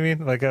 right. You know what I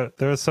mean?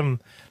 There was some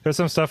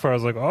stuff where I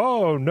was like,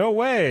 oh, no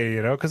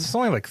way, because it's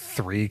only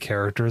 3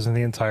 characters in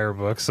the entire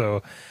book.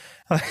 So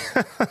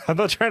I'm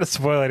not trying to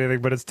spoil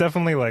anything, but it's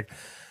definitely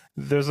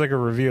there's a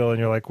reveal and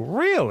you're like,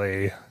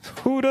 really?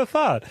 Who'd have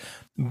thought?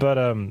 But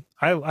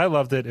I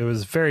loved it. It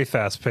was very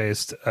fast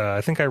paced.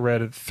 I think I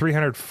read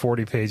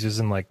 340 pages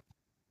in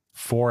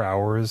 4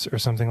 hours or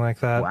something like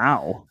that.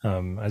 Wow.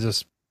 I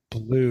just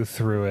blew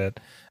through it.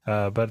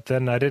 But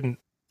then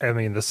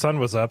the sun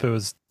was up. It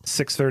was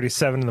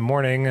 6:37 in the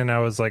morning, and I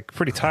was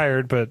pretty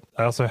tired, but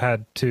I also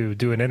had to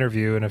do an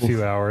interview in a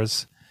few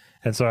hours.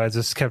 And so I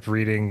just kept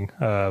reading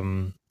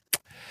The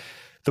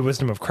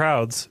Wisdom of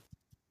Crowds,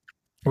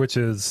 which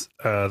is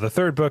the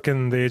third book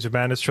in the Age of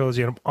Madness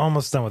trilogy, and I'm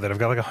almost done with it. I've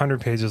got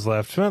 100 pages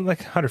left,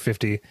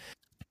 150.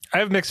 I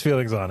have mixed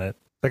feelings on it.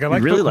 I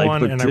liked really book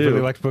 1, book and 2. I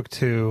really liked book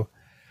 2.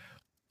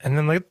 And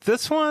then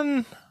this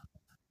one,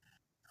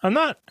 I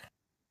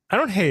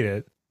don't hate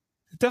it.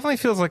 It definitely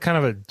feels like kind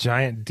of a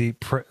giant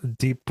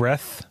deep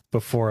breath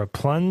before a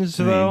plunge,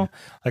 though.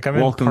 I'm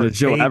in welcome part to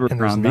Joe 8, and there's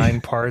Abercrombie.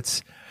 9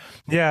 parts.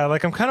 Yeah,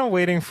 I'm kind of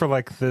waiting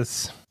for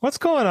this. What's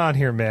going on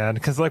here, man?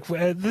 Because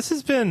this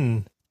has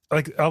been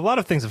a lot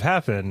of things have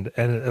happened,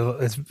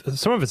 and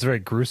some of it's very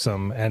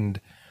gruesome and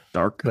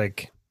dark.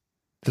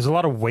 There's a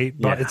lot of weight.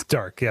 It's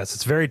dark. Yes,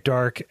 it's very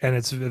dark, and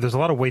there's a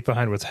lot of weight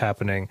behind what's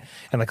happening,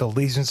 and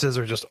allegiances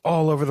are just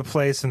all over the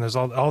place, and there's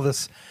all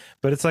this,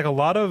 but it's a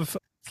lot of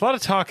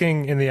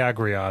talking in the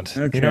Agriant.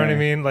 Okay. You know what I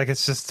mean?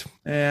 It's just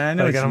I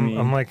know. What you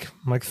mean.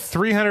 I'm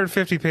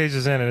 350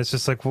 pages in, and it's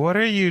just what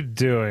are you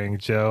doing,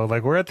 Joe?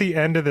 We're at the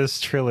end of this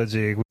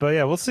trilogy, but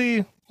yeah, we'll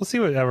see. We'll see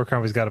what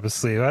Abercrombie's got up his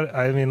sleeve.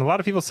 I mean, a lot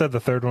of people said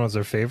the third one was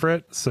their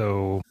favorite,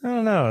 so I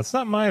don't know. It's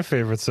not my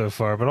favorite so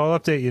far, but I'll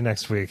update you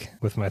next week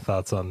with my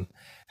thoughts on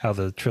how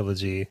the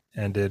trilogy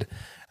ended.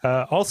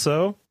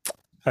 Also,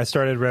 I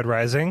started Red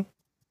Rising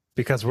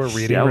because we're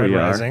reading Red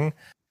Rising.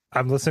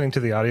 I'm listening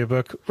to the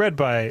audiobook read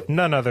by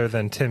none other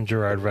than Tim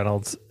Gerard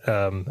Reynolds.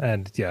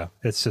 And yeah,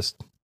 it's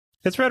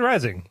Red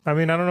Rising. I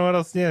mean, I don't know what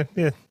else. Yeah.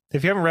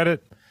 If you haven't read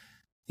it,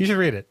 you should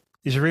read it.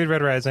 You should read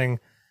Red Rising.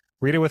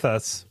 Read it with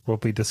us. We'll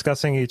be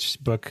discussing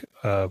each book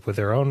with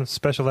their own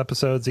special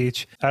episodes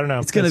each. I don't know.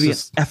 It's going to be an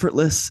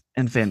effortless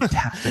and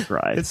fantastic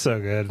ride. It's so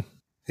good.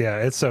 Yeah,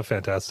 it's so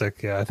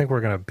fantastic. Yeah, I think we're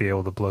going to be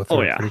able to blow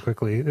through it pretty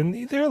quickly.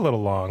 And they're a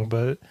little long,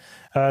 but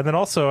then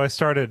also I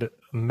started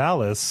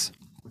Malice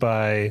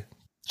by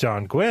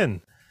John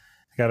Gwynne.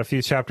 I got a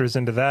few chapters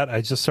into that. I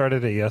just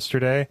started it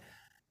yesterday.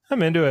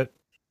 I'm into it.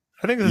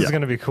 I think this is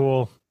going to be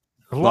cool.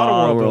 A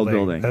lot of world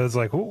building. I was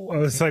like,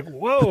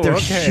 whoa, but they're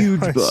okay. Huge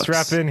books.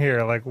 Strap in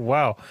here.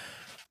 Wow.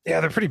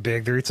 Yeah, they're pretty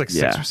big. They're each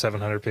 600 or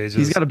 700 pages.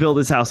 He's got to build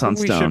his house on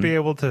stone. We should be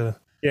able to.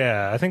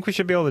 Yeah, I think we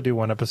should be able to do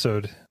one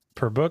episode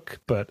per book,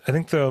 but I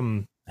think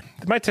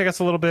it might take us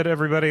a little bit,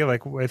 everybody.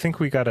 I think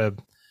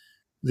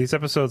these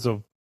episodes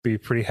will be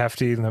pretty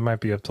hefty, and they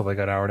might be up to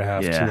an hour and a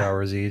half, 2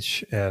 hours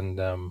each. And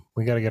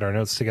we got to get our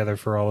notes together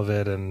for all of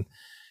it and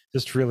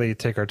just really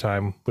take our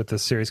time with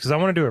this series because I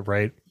want to do it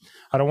right.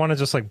 I don't want to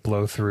just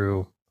blow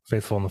through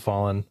Faithful and the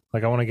Fallen. I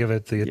want to give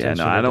it the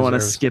attention. I don't want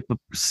to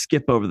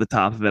skip over the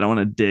top of it. I want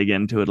to dig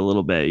into it a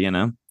little bit,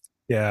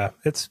 Yeah,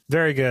 it's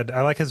very good.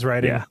 I like his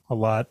writing a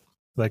lot.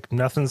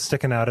 Nothing's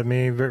sticking out at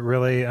me,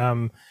 really.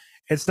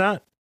 It's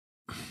not.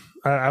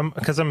 I'm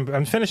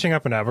finishing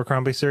up an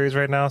Abercrombie series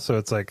right now, so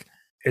it's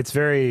it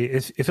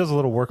feels a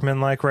little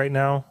workmanlike right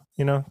now.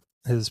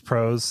 his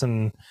prose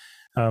and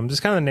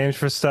just kind of the names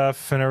for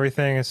stuff and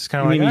everything. It's just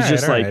kind I of mean, like, he's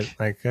just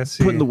like I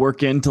see. putting the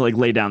work in to like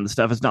lay down the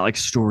stuff. It's not like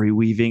story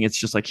weaving. It's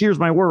just like, here's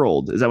my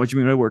world. Is that what you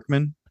mean by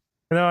workman?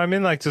 No, I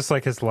mean like just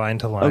like his line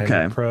to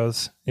line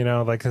prose,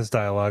 like his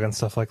dialogue and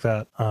stuff like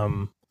that.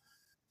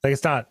 Like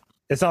it's not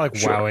like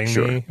wowing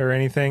me or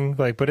anything.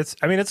 Like, but it's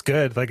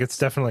good. Like it's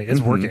definitely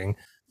working.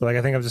 But like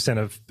I think I'm just in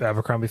a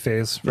Abercrombie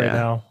phase right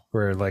now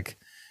where like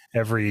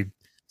every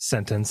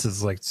sentence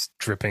is like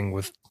dripping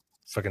with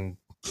fucking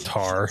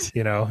tar,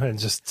 and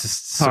just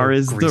tar so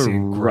is greasy, the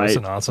gross,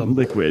 and awesome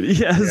liquid.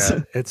 Yes,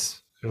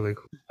 it's really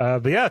cool.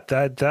 But yeah,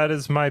 that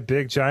is my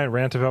big giant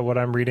rant about what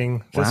I'm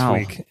reading this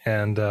week,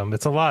 and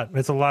it's a lot.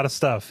 It's a lot of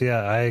stuff.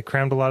 Yeah, I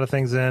crammed a lot of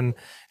things in, and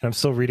I'm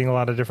still reading a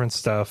lot of different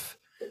stuff.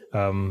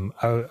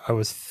 I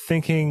was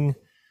thinking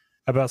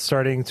about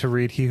starting to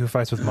read He Who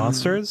Fights with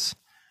Monsters,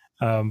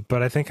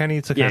 but I think I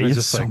need to kind of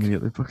just so many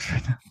other books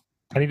right now.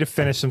 I need to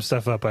finish some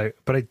stuff up.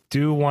 But I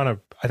do want to.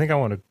 I think I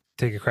want to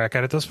take a crack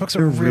at it. Those books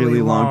are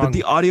really long, but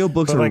the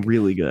audiobooks are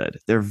really good.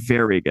 They're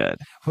very good.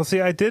 Well,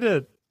 see, I did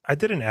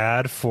an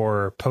ad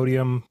for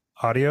Podium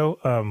Audio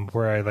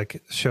where I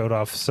like showed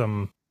off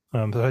some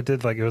so I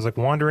did like it was like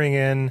Wandering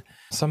In,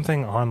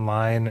 something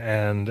online,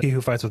 and He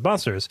Who Fights with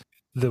Monsters.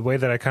 The way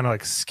that I kind of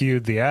like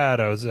skewed the ad,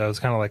 I was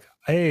kind of like,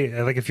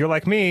 hey, like if you're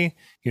like me,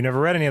 you never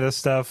read any of this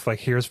stuff, like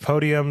here's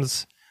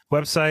Podium's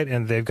website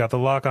and they've got the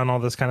lock on all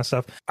this kind of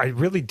stuff. I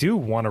really do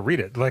want to read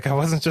it. Like I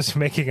wasn't just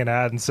making an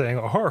ad and saying,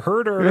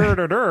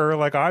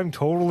 like I'm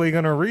totally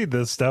going to read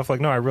this stuff.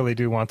 Like, no, I really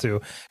do want to.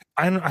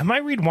 I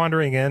might read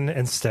Wandering In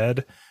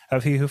instead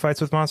of He Who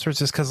Fights with Monsters,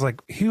 just because like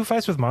He Who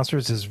Fights with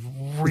Monsters is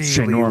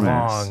really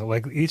long.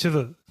 Like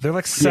they're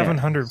like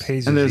 700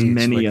 pages and there's each.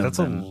 Many like, of that's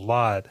them. a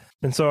lot.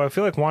 And so I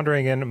feel like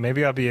Wandering In,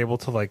 maybe I'll be able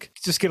to like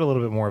just get a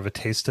little bit more of a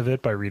taste of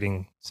it by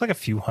reading it's like a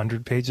few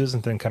hundred pages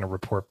and then kind of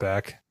report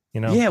back.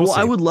 We'll see.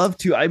 I would love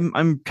to.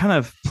 I'm kind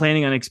of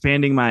planning on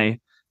expanding my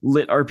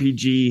lit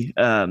RPG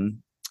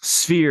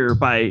sphere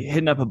by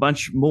hitting up a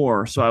bunch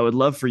more. So I would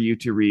love for you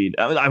to read.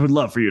 I would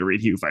love for you to read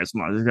He Who Fights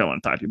Monsters. I don't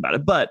want to talk to you about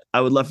it, but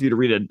I would love for you to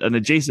read an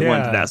adjacent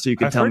one to that, so you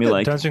can tell me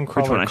like Dungeon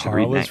Crawler which one I should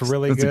read next.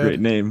 Really that's good. A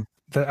great name.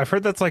 I've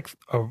heard that's like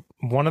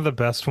one of the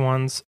best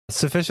ones.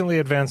 Sufficiently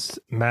Advanced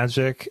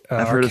Magic,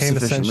 I've heard Arcane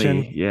of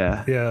Ascension.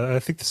 Yeah. I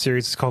think the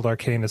series is called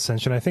Arcane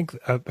Ascension. I think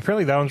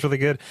apparently that one's really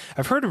good.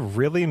 I've heard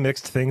really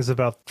mixed things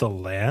about The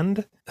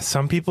Land.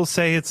 Some people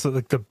say it's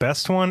like the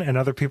best one, and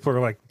other people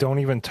are like, don't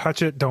even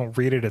touch it, don't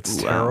read it, it's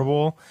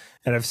terrible.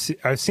 And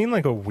I've seen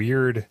like a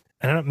weird,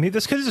 and I don't,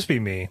 this could just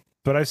be me,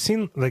 but I've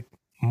seen like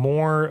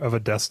more of a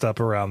dust up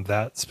around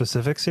that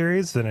specific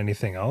series than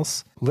anything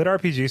else. Lit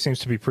RPG seems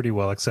to be pretty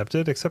well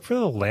accepted, except for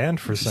The Land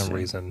for some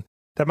reason.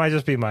 That might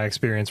just be my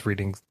experience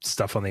reading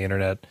stuff on the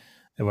internet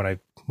and when I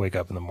wake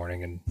up in the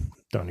morning and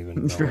don't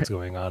even know what's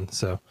going on.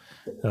 So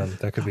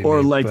that could be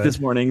or me. like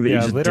this morning that you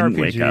just didn't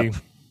wake up.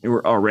 You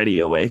were already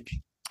awake.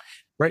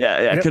 Right. Yeah,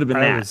 it could have been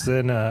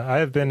that. I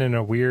have been in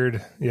a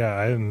weird,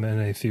 I am in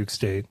a fugue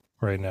state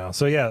right now.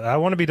 So I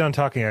want to be done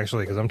talking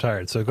actually because I'm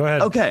tired. So go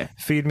ahead. Okay.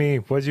 Feed me.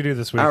 What did you do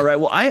this week? All right.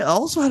 Well, I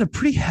also had a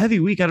pretty heavy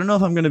week. I don't know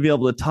if I'm going to be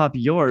able to top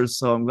yours,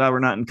 so I'm glad we're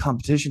not in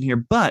competition here,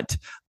 but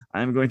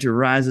I'm going to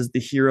rise as the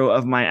hero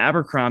of my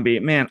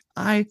Abercrombie. Man,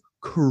 I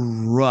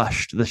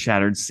crushed The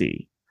Shattered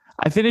Sea.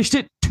 I finished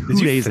it 2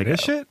 days ago. Did you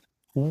finish it?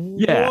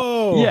 Yeah.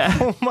 Whoa. Yeah.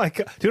 Oh my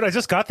god. Dude, I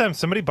just got them.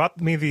 Somebody bought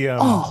me the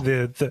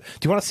do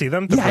you want to see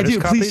them? I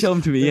do. Please show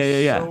them to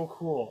me. Yeah. So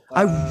cool.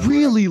 I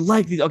really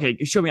like these. Okay,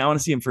 show me. I want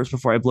to see them first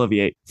before I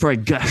bloviate. Before I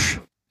gush.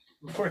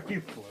 Before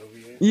you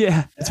bloviate.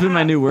 Yeah. It's been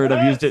my new word.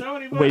 I've used it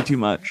way too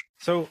much.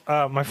 So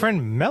my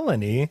friend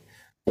Melanie,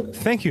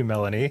 thank you,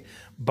 Melanie,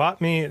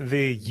 bought me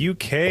the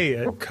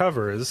UK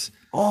covers.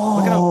 Oh,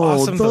 look at how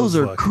awesome those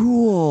are look.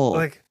 Cool.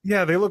 Like,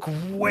 yeah, they look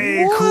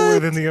way cooler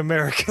than the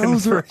American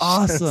Those versions. are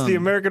awesome. The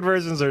American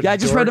versions are I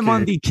just dorky. read them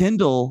on the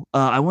Kindle.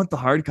 I want the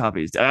hard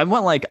copies. I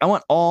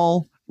want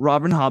all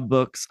Robin Hobb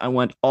books. I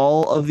want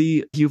all of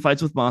the He Who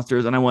Fights with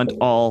Monsters, and I want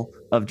all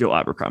of Joe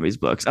Abercrombie's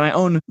books. And I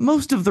own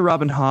most of the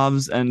Robin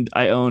Hobbs, and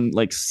I own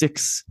like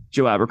 6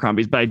 Joe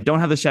Abercrombie's, but I don't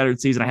have the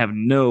Shattered Seas, and I have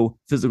no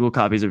physical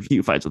copies of He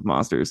Who Fights with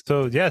Monsters.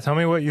 So tell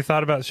me what you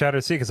thought about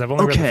Shattered Sea, because I've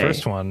only read the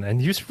first one,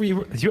 and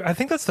you I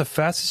think that's the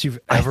fastest you've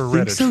ever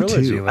read a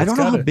trilogy. Too. I don't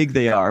know how big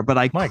they are, but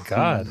I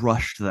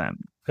crushed them.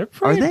 They're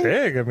pretty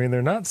big. I mean,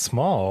 they're not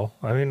small.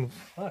 I mean,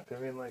 fuck. I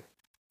mean, like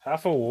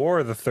Half a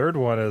War, the third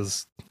one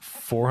is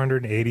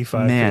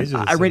 485 pages.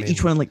 I read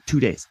each one in like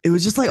 2 days. It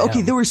was just like,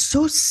 okay, they were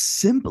so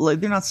simple. Like,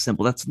 they're not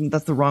simple. That's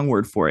the wrong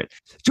word for it.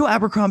 Joe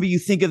Abercrombie, you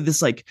think of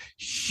this like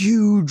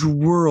huge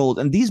world,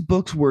 and these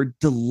books were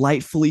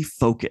delightfully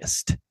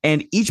focused.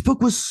 And each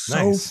book was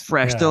so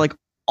fresh. Yeah. They're like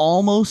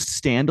almost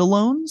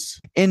standalones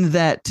in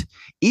that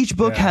each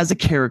book has a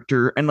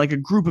character and like a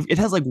group of, it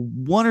has like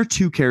 1 or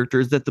 2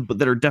 characters that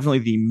are definitely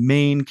the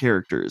main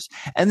characters.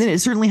 And then it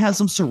certainly has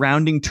some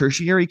surrounding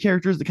tertiary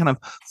characters that kind of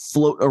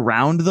float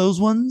around those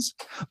ones,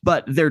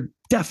 but they're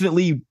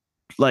definitely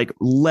like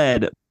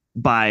led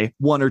by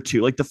one or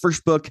two. Like the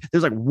first book,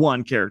 there's like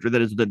one character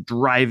that is the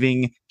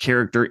driving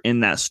character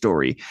in that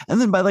story. And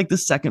then by like the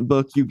second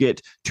book, you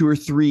get two or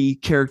three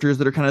characters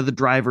that are kind of the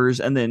drivers.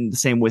 And then the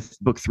same with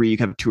book three, you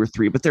have two or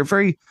three, but they're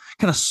very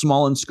kind of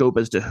small in scope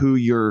as to who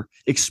you're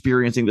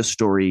experiencing the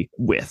story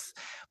with.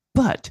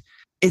 But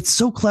it's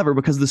so clever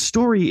because the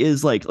story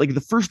is like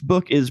the first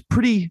book is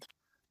pretty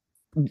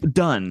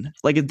done,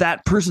 like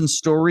that person's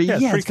story.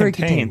 Yeah, it's very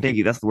contained. Thank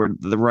you, that's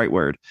the right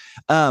word.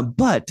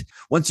 But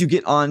once you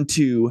get on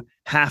to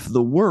half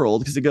the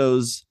world, because it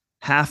goes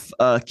half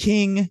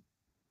king,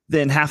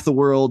 then half the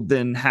world,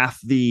 then half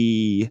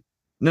the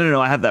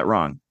no, I have that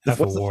wrong. What's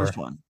the first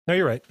one? No,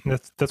 you're right.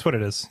 That's what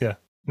it is. Yeah,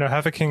 no,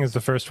 half a king is the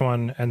first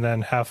one, and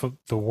then half of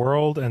the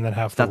world, and then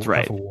half that's right.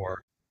 Half a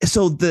war.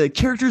 So the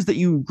characters that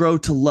you grow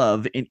to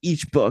love in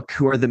each book,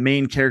 who are the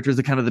main characters,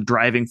 the kind of the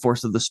driving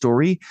force of the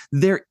story,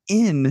 they're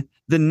in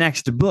the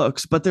next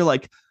books, but they're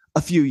like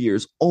a few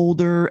years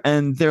older,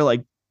 and they're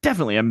like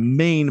definitely a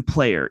main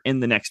player in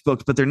the next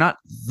books, but they're not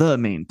the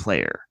main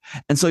player.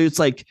 And so it's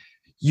like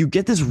you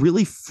get this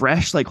really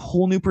fresh, like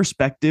whole new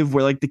perspective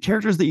where like the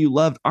characters that you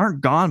loved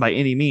aren't gone by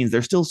any means.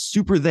 They're still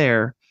super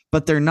there,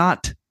 but they're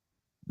not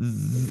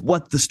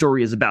what the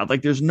story is about.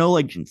 Like there's no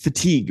like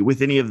fatigue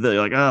with any of the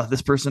like, oh,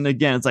 this person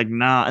again. It's like,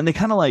 nah. And they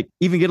kind of like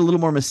even get a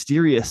little more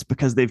mysterious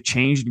because they've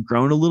changed and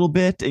grown a little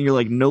bit, and you're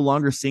like no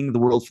longer seeing the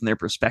world from their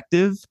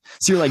perspective.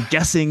 So you're like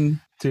guessing.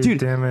 Dude,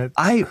 damn it!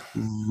 I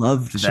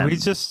loved them.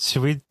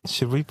 Should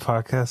we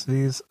podcast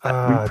these? We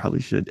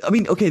probably should. I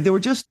mean, okay, they were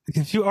just.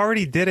 If you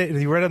already did it and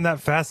you read them that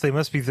fast, they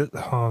must be.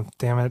 Oh,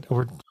 damn it!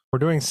 We're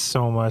doing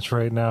so much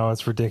right now.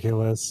 It's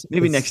ridiculous.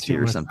 Maybe next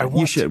year or something.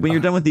 You should. When you're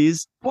done with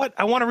these. What?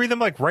 I want to read them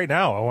like right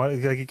now. I want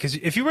because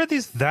if you read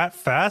these that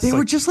fast, they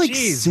were just like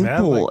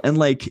simple, man, and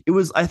like it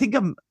was. I think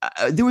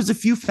there was a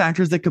few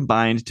factors that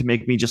combined to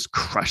make me just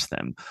crush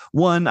them.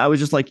 One, I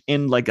was just like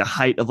in like a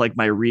height of like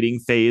my reading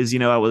phase. You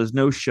know, I was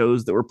no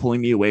shows that were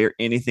pulling me away or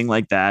anything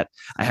like that.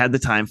 I had the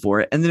time for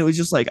it, and then it was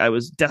just like I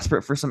was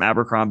desperate for some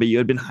Abercrombie. You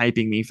had been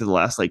hyping me for the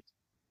last like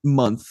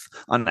month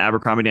on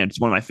Abercrombie, and it's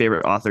one of my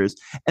favorite authors.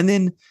 And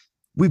then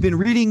we've been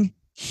reading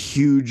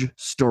huge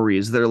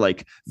stories that are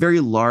like very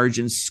large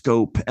in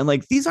scope, and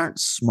like these aren't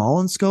small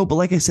in scope, but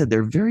like I said,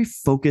 they're very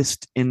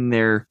focused in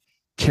their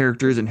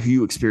characters and who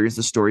you experience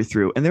the story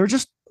through. And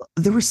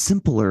they were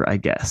simpler, I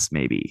guess,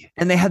 maybe.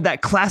 And they had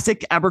that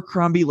classic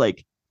Abercrombie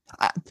like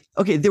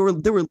okay, they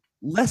were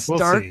less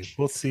dark.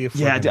 We'll see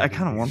if I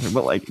kind of want them,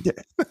 but like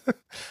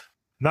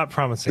not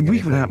promising.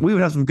 We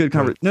would have some good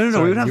conversations.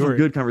 No. We would have some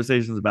good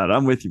conversations about it.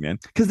 I'm with you, man.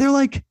 Because they're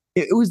like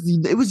it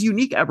was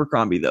unique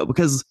Abercrombie though,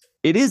 because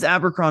it is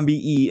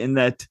Abercrombie in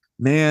that,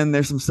 man,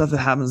 there's some stuff that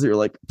happens that you're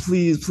like,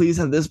 please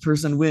have this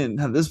person win,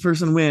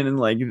 and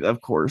like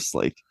of course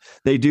like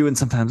they do, and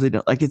sometimes they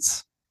don't. Like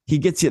he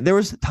gets you. There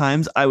was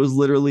times I was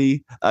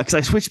literally because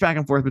I switched back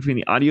and forth between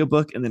the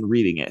audiobook and then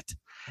reading it.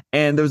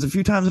 And there was a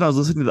few times when I was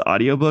listening to the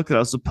audiobook that I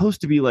was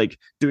supposed to be like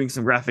doing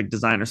some graphic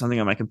design or something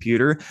on my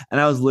computer. And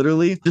I was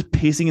literally just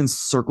pacing in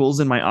circles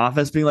in my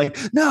office being like,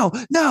 no,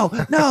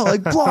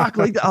 like block.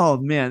 Like, oh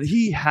man,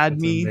 he had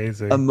That's me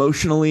amazing.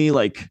 Emotionally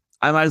like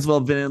I might as well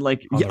have been in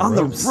like on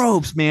the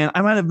ropes, man.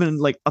 I might have been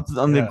like up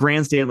on the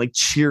grandstand, like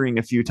cheering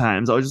a few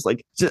times. I was just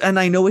like, and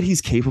I know what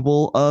he's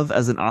capable of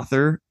as an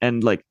author,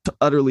 and like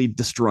utterly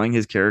destroying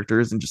his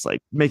characters and just like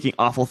making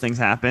awful things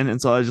happen. And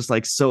so I was just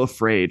like so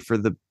afraid for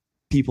the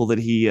people that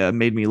he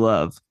made me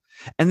love.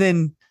 And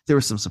then there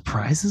were some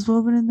surprises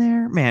woven in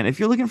there, man. If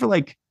you're looking for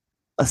like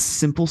a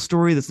simple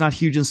story that's not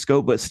huge in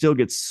scope but still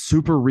gets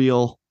super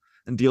real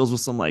and deals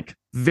with some like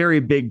very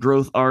big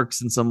growth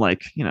arcs and some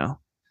like, you know,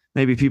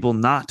 maybe people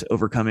not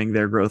overcoming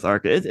their growth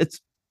arc,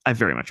 I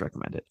very much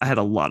recommend it. I had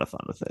a lot of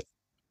fun with it.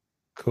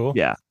 Cool.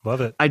 Yeah. Love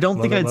it. I don't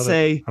think I'd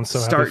say I'm so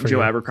start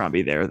Joe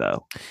Abercrombie there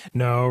though.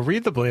 No,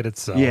 read The Blade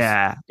itself.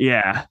 Yeah.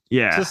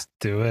 Just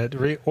do it.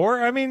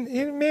 Or I mean,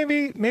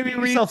 maybe read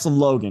yourself some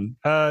Logan.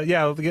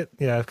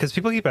 Because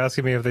people keep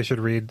asking me if they should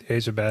read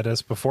Age of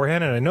Badness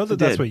beforehand, and I know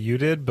that's what you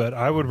did, but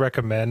I would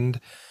recommend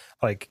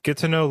like get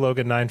to know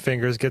Logan Nine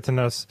Fingers, get to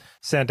know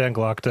Sandan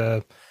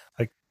Glokta,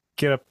 like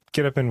get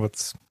up in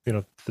what's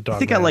the dog. I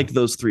think I liked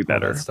those three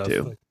better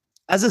too. Like,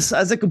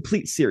 as a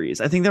complete series,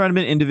 I think there might have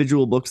been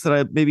individual books that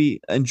I maybe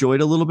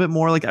enjoyed a little bit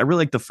more. Like I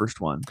really liked the first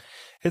one.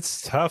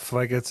 It's tough.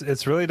 Like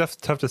it's really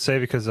tough to say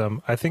because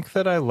I think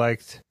that I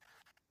liked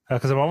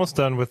because I'm almost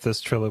done with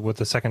this with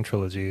the second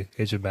trilogy,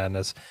 Age of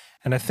Madness,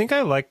 and I think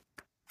I like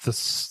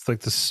this like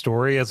the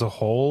story as a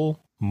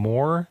whole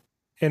more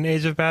in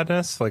Age of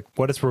Madness, like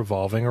what it's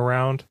revolving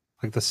around,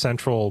 like the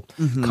central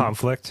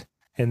conflict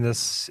in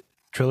this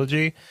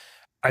trilogy.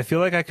 I feel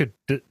like I could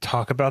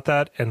talk about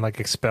that and like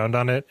expound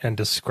on it and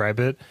describe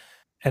it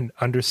and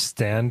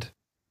understand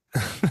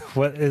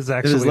what is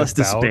actually There's less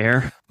about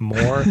despair.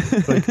 More.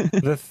 Like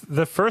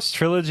the first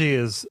trilogy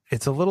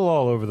it's a little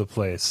all over the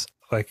place.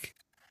 Like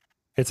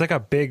it's like a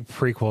big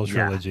prequel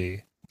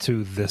trilogy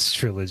to this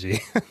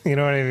trilogy. You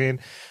know what I mean?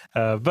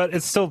 But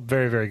it's still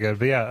very, very good.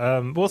 But yeah,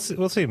 we'll see.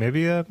 We'll see.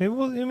 Maybe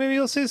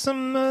you'll see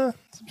some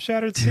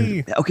Shattered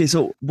Sea. Okay,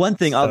 so one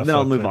thing, then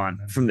I'll move there. on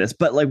from this.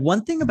 But like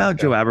one thing about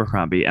Joe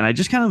Abercrombie, and I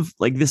just kind of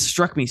like this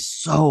struck me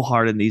so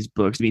hard in these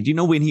books. I mean, do you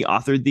know when he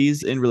authored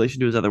these in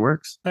relation to his other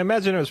works? I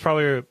imagine it was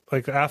probably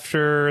like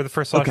after the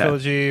first Lost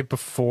trilogy,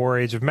 before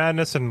Age of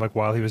Madness, and like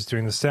while he was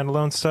doing the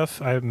standalone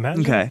stuff. I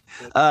imagine. Okay,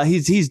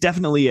 he's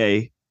definitely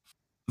a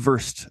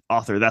versed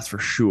author, that's for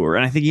sure,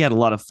 and I think he had a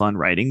lot of fun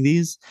writing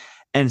these.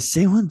 And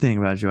say one thing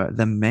about Joe,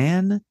 the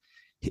man,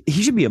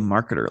 he should be a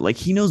marketer. Like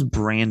he knows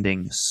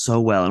branding so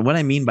well. And what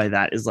I mean by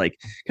that is like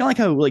kind of like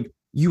how like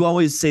you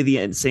always say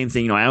the same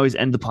thing. You know, I always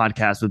end the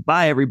podcast with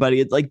 "bye everybody."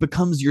 It like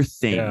becomes your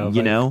thing. Yeah,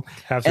 you know,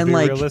 have to and be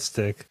like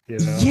realistic. You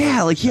know?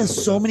 Yeah, like he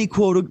has so many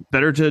quote.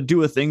 Better to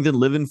do a thing than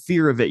live in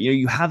fear of it. You know,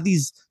 you have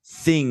these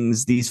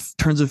things, these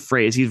turns of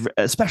phrase. He's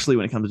especially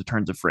when it comes to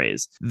turns of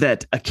phrase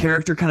that a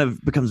character kind of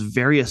becomes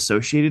very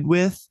associated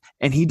with,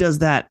 and he does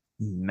that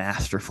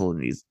masterful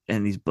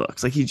in these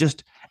books. Like he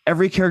just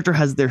every character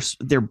has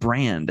their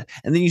brand,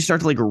 and then you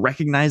start to like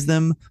recognize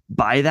them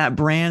by that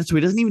brand. So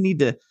he doesn't even need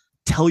to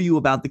tell you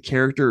about the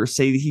character or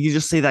say, he can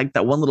just say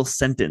that one little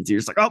sentence. You're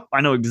just like, oh,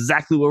 I know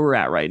exactly where we're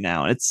at right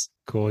now. And it's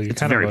cool. It's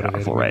kind of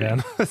powerful,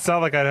 right? It's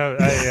not like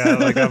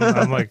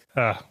I'm like,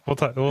 we'll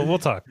talk. We'll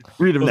talk.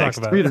 Read them we'll next.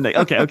 Read them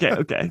next.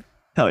 Okay.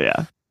 Hell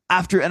yeah.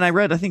 And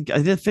I think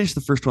I did finish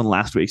the first one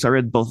last week. So I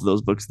read both of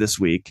those books this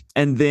week.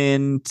 And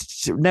then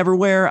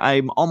Neverwhere,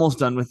 I'm almost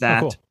done with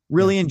that. Cool.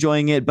 Really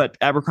enjoying it, but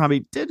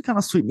Abercrombie did kind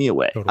of sweep me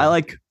away. Totally. I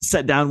like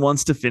sat down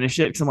once to finish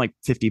it because I'm like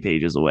 50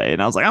 pages away,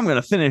 and I was like, I'm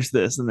gonna finish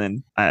this, and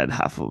then I had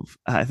half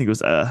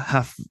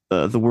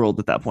the world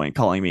at that point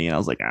calling me, and I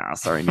was like,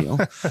 sorry, Neil.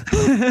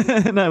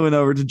 And I went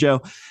over to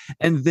Joe,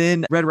 and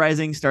then Red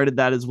Rising started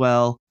that as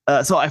well.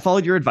 So I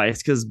followed your advice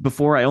because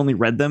before I only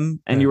read them,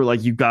 and you were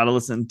like, you got to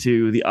listen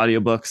to the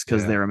audiobooks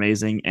because they're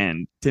amazing.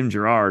 And Tim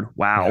Gerard,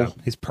 wow,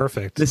 he's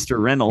perfect.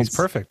 Mr. Reynolds, he's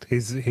perfect.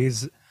 It's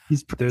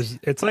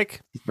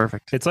like he's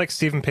perfect. It's like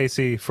Stephen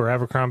Pacey for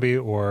Abercrombie,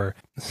 or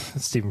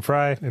Stephen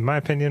Fry, in my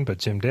opinion, but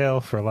Jim Dale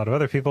for a lot of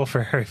other people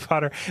for Harry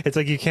Potter. It's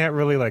like you can't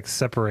really like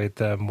separate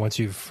them once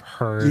you've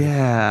heard.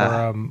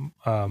 Or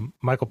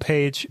Michael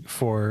Page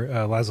for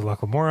Liza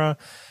Lockley.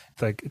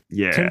 Like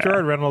Tim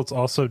Gerard Reynolds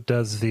also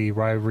does the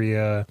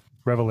Rhyria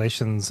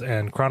Revelations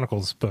and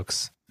Chronicles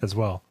books as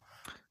well.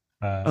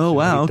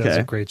 Wow, he does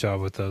a great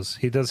job with those.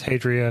 He does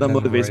Hadrian. That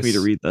motivates me to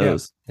read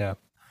those. Yeah.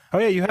 Oh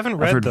yeah, you haven't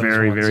read those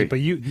ones, but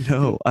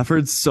I've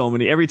heard so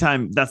many. Every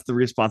time that's the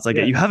response I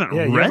get. You haven't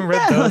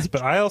read those,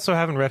 but I also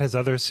haven't read his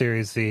other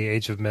series, the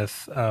Age of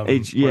Myth.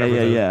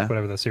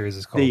 Whatever the series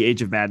is called. The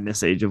Age of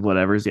Madness, Age of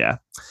whatever's. Yeah,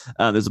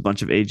 there's a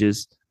bunch of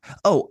ages.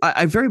 Oh,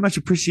 I very much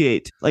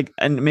appreciate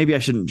and maybe I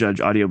shouldn't judge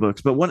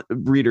audiobooks, but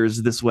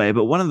readers this way.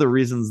 But one of the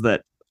reasons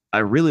that I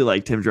really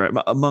like Tim Gerard,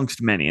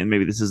 amongst many, and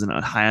maybe this isn't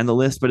high on the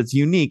list, but it's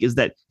unique, is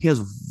that he has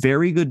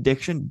very good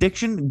diction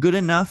good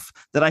enough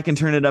that I can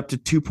turn it up to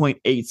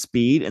 2.8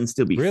 speed and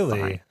still be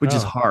fine, which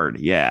is hard.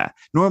 Yeah.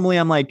 Normally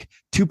I'm like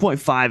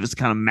 2.5 is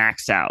kind of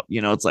maxed out.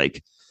 You know, it's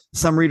like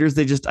some readers,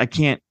 they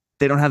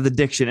don't have the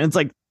diction. And it's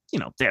like, you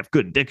know, they have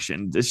good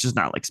diction. It's just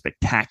not like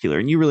spectacular.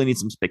 And you really need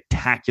some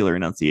spectacular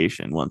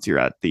enunciation once you're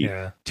at the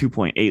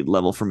 2.8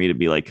 level for me to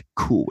be like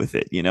cool with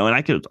it, you know, and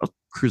I could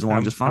cruise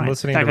along just fine. I'm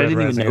listening to Red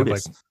Rising at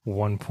like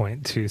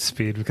 1.2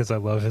 speed because I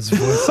love his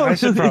voice.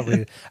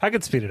 I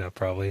could speed it up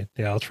probably.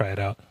 Yeah, I'll try it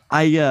out.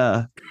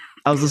 I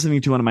was listening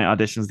to one of my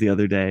auditions the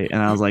other day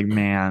and I was like,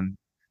 man,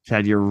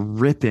 Chad, you're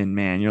ripping,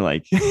 man. You're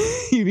like,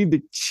 you need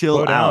to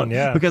chill out.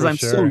 Yeah, because I'm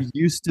so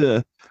used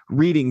to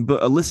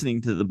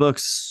listening to the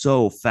books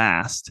so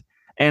fast.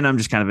 And I'm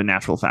just kind of a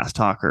natural fast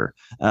talker,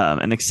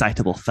 an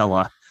excitable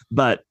fella.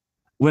 But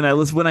when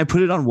I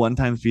put it on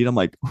 1 speed, I'm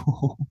like,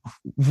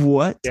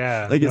 what?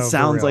 Yeah. Like it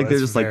sounds like they're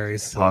just like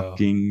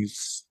talking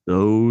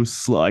so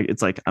slow.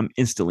 It's like I'm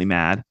instantly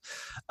mad.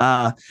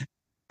 And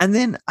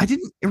then I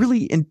didn't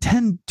really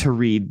intend to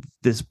read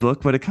this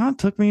book, but it kind of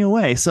took me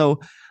away.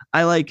 So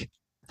I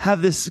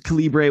have this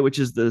Calibre, which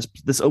is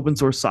this open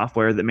source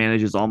software that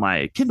manages all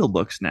my Kindle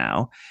books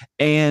now.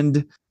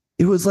 And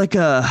it was like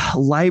a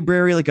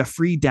library, like a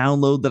free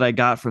download that I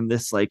got from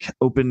this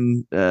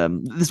open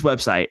this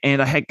website. And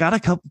I had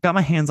got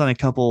my hands on a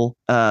couple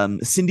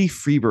Cindy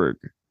Freeberg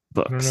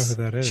books. I don't know who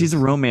that is. She's a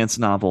romance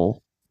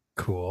novel.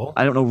 Cool.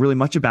 I don't know really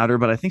much about her,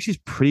 but I think she's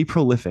pretty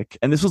prolific.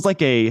 And this was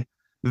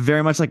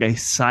very much like a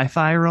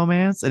sci-fi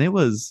romance, and it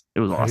was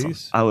awesome.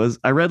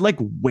 I read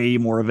way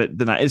more of it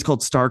than it's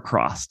called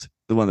Star-Crossed,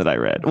 the one that I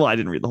read. Well, I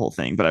didn't read the whole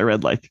thing, but I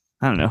read I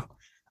don't know,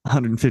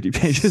 150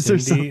 pages Cindy, or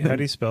something. How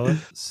do you spell it?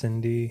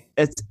 Cindy.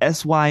 It's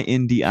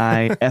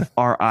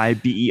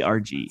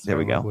SYNDIFRIBERG. There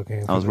we go.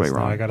 I was way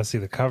wrong. I got to see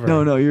the cover.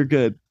 No, you're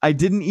good. I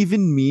didn't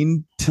even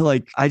mean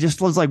to I just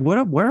was like, where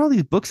are all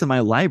these books in my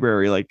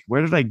library?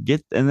 Where did I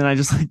get? And then I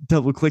just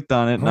double clicked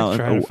on it, and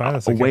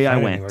away I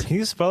went. Can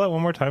you spell it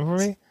one more time for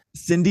me?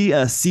 Cindy,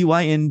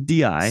 CYNDI.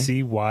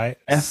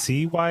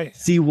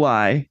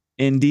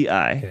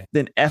 CYNDI. Okay.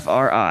 Then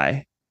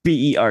FRIBERG.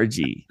 Berg.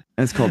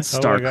 And it's called Oh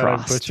my God, I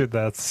Starcrossed. butchered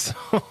that so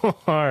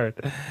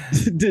hard.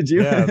 Did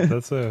you? Yeah,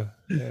 that's a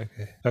yeah,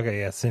 okay. Okay,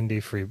 yeah, Cindy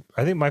Free.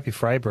 I think it might be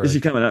Freiberg. Is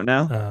she coming up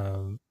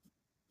now?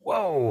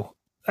 Whoa,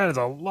 that is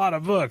a lot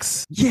of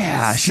books.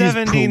 Yeah, she's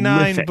 79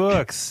 prolific.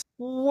 books.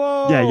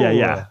 Whoa.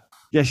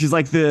 Yeah, she's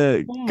like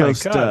the Oh my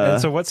ghost. God.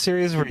 And so, what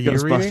series were you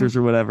reading? Ghostbusters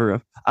or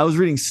whatever. I was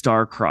reading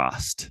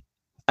Starcrossed,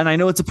 and I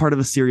know it's a part of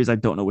a series. I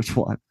don't know which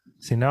one.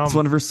 See, now It's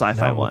one of her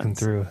sci-fi I'm looking ones.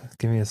 through.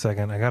 Give me a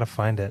second. I gotta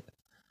find it.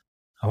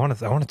 I want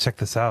to check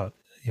this out.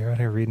 You're out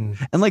here reading.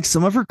 And like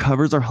some of her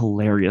covers are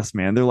hilarious,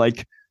 man. They're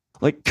like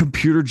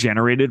computer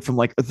generated from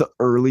like the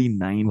early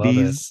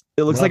 90s.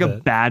 It looks like a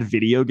bad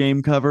video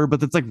game cover,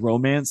 but it's like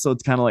romance, so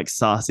it's kind of like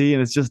saucy,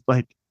 and it's just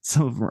like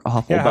some of them are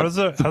awful. Yeah,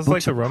 how's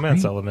like the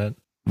romance great. element?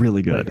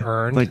 Really good. Like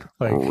earned? Like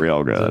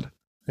real good.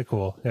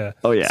 Cool. Yeah.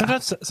 Oh yeah.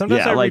 Sometimes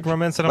Yeah, I like- read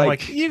romance and I'm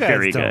like, you guys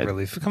very don't good.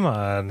 really. Come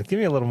on, give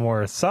me a little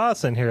more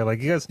sauce in here.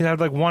 Like you guys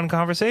had like one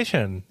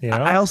conversation. You know.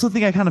 I also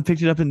think I kind of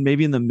picked it up in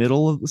maybe in the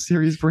middle of the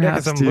series,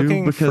 perhaps I'm too,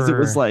 looking because it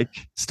was for- like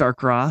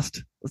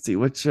Starcrossed. Let's see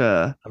which.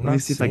 Let me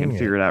not see if I can seeing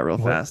figure it out real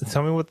What- fast.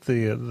 Tell me what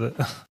the.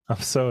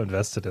 I'm so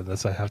invested in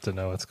this. I have to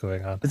know what's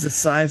going on. It's a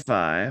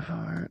sci-fi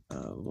part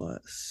of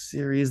what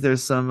series?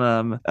 There's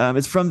some.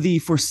 It's from the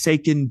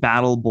Forsaken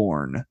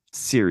Battleborn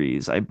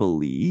series, I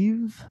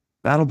believe.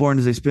 Battleborn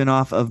is a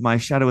spin-off of my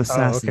Shadow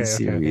Assassin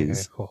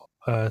series. Cool.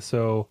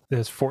 So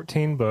there's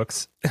 14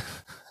 books.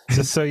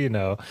 Just so you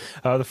know,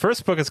 the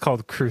first book is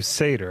called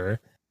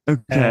Crusader.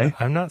 Okay. And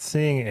I'm not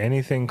seeing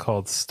anything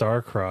called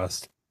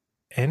Starcrossed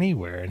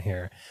anywhere in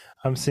here.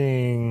 I'm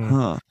seeing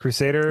Huh. Let me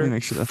Crusader,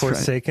 make sure that's right.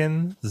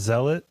 Forsaken,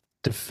 Zealot,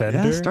 Defender,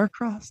 Yeah,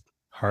 Starcrossed.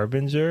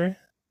 Harbinger,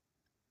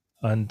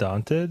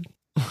 Undaunted,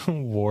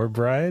 War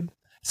Bride.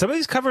 Some of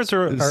these covers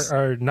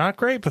are not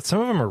great, but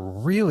some of them are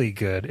really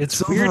good. It's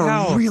Some weird of them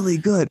are how really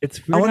good. it's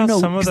I weird want how to know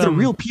some of because them they're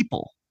real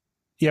people.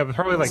 Yeah, but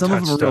probably like Some of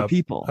them touched are real up,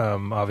 people.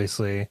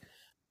 obviously.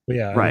 But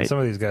yeah, I mean, Right. some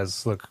of these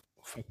guys look.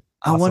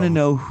 I want to awesome.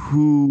 know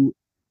who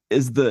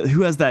has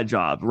that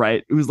job,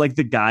 right? Who's like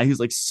the guy who's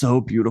like so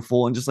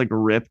beautiful and just like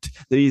ripped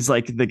that he's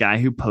like the guy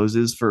who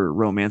poses for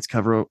romance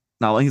cover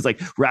novel. He's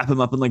like wrap him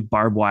up in like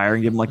barbed wire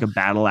and give him like a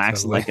battle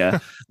axe and like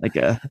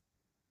a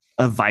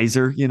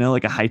visor, you know,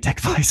 like a high tech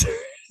visor.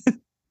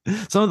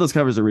 Some of those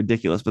covers are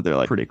ridiculous, but they're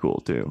like pretty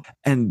cool too.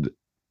 And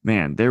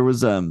man, there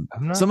was I'm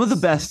not some of the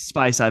best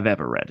spice I've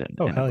ever read in.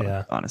 Oh, in a hell book,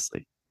 yeah.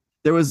 honestly.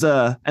 There was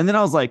and then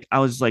I was like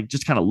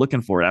just kind of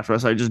looking for it after,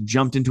 so I just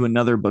jumped into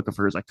another book of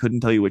hers. I couldn't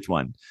tell you which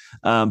one,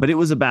 but it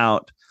was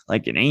about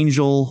like an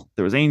angel.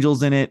 There was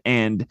angels in it,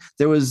 and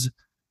there was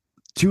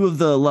two of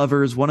the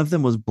lovers. One of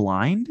them was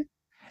blind,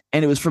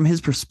 and it was from his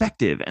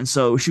perspective, and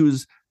so she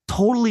was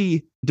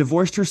totally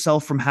divorced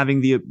herself from having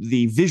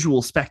the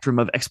visual spectrum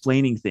of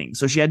explaining things.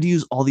 So she had to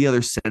use all the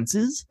other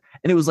senses,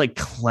 and it was like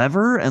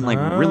clever and like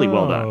really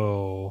well done.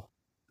 Oh.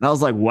 And I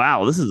was like,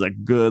 wow, this is a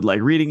good,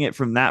 like reading it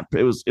from that.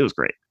 It was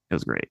great. It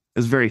was great. It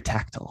was very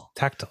tactile.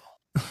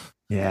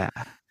 Yeah.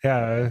 Yeah,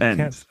 I And,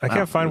 can't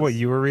wow, find it what was-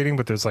 you were reading,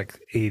 but there's like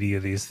 80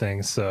 of these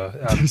things. So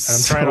I'm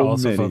There's trying to so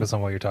also many. focus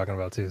on what you're talking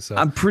about too. So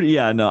I'm pretty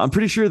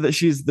sure that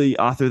she's the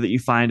author that you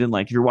find in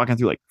like, if you're walking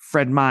through like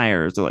Fred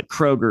Meyer's or like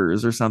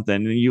Kroger's or something,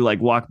 and you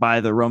like walk by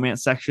the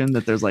romance section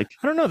that there's like,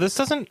 I don't know. This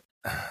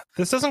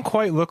doesn't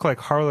quite look like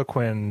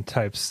Harlequin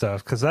type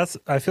stuff because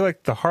I feel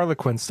like the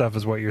Harlequin stuff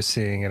is what you're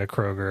seeing in a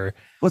Kroger.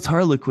 what's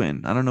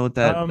Harlequin? I don't know what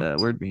that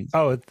word means.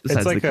 Oh, it's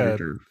Besides like the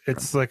character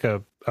it's like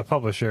a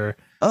publisher.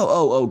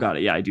 Oh, got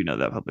it. Yeah, I do know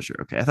that publisher.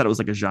 Okay. I thought it was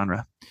like a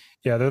genre.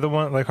 Yeah, they're the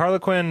one like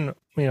Harlequin.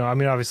 You know, I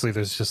mean, obviously,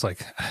 there's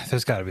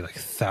got to be like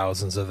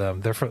thousands of them.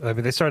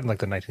 They started in like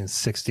the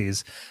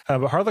 1960s,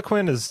 but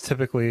Harlequin is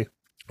typically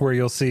where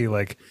you'll see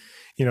like,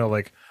 you know,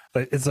 like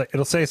it's like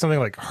it'll say something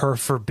like her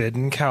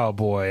forbidden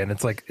cowboy, and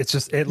it's like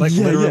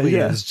literally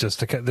is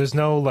just there's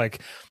no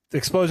like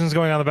explosions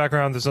going on in the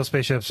background. There's no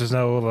spaceships. There's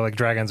no like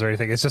dragons or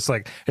anything. It's just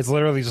like it's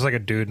literally just like a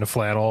dude in a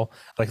flannel,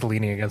 like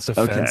leaning against a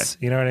fence.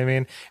 You know what I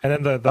mean?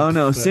 And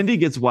then Cindy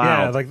gets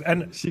wild. Yeah,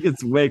 and she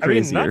gets way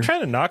crazier. I mean, not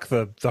trying to knock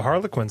the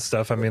Harlequin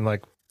stuff. I mean,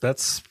 like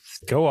that's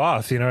go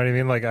off. You know what I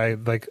mean? Like I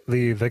like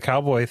the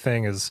cowboy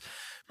thing is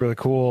really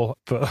cool.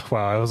 But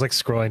wow, I was like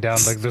scrolling down.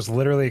 Like there's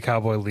literally a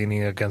cowboy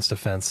leaning against a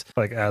fence.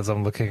 Like as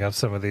I'm looking up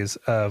some of these.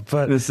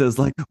 But this is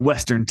like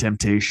Western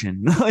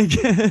temptation. Like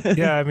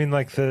yeah, I mean,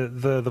 like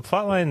the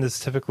plot line is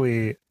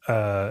typically,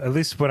 at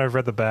least when I've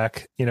read the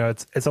back, you know,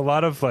 it's a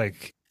lot of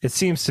like. It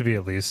seems to be,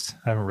 at least,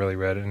 I haven't really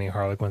read any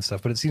Harlequin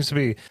stuff, but it seems to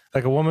be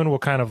like a woman will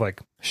kind of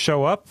like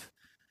show up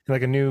in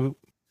like a new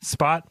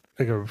spot,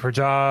 like her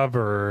job,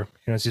 or,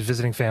 you know, she's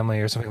visiting family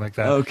or something like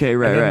that. Okay,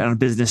 right, on a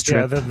business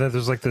trip. Yeah, then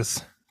there's like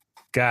this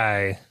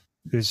guy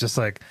who's just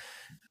like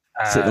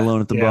sitting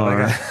alone at the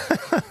bar.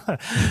 Like,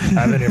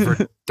 I've been here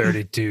for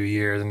 32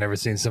 years and never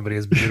seen somebody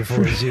as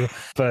beautiful as you.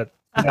 But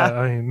yeah,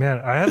 I mean, man,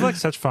 I have like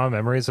such fond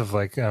memories of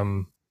like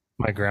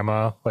my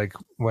grandma, like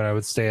when I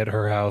would stay at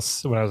her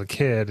house when I was a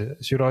kid.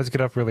 She would always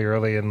get up really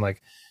early and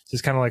like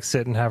just kind of like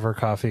sit and have her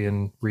coffee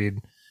and read.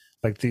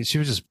 Like she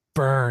would just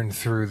burn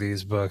through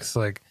these books.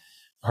 Like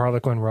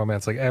Harlequin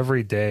romance. Like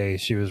every day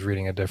she was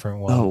reading a different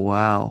one. Oh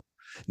wow.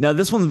 Now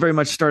this one's very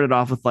much started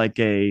off with like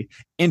a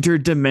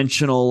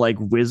interdimensional like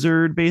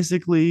wizard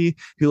basically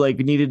who like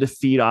needed to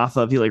feed off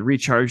of he like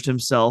recharged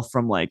himself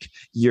from like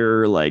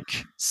your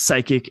like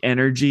psychic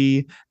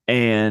energy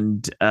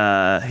and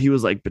he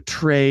was like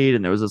betrayed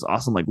and there was this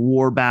awesome like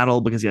war battle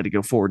because he had to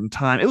go forward in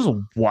time. It was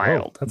a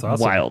wild, that's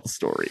awesome. wild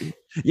story.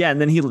 Yeah,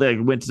 and then he like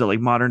went to like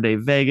modern day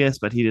Vegas,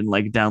 but he didn't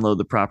like download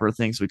the proper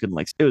thing, so we couldn't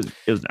like. It was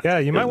nuts. Yeah,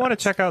 you might want to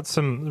check out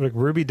some like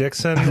Ruby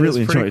Dixon. I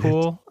really is pretty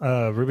enjoyed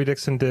cool. Ruby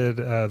Dixon did.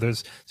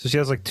 There's so she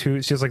has like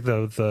two. She has like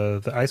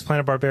the Ice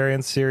Planet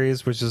Barbarian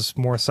series, which is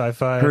more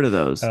sci-fi. Heard of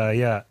those?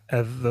 Yeah,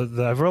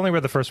 I've only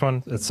read the first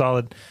one. It's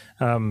solid.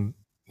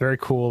 Very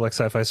cool, like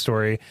sci-fi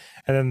story.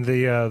 And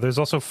then there's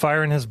also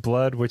Fire in His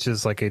Blood, which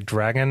is like a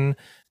dragon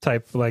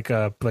type, like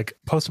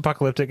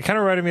post-apocalyptic. It kind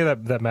of reminded me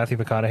of that Matthew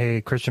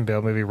McConaughey Christian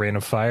Bale movie, Reign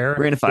of Fire.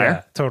 Reign of Fire,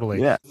 yeah,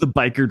 totally. Yeah, the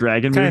biker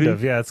dragon kind movie.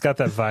 of. Yeah, it's got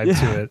that vibe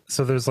to it.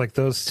 So there's like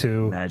those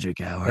two. Magic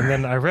Hour. And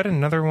then I read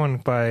another one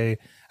by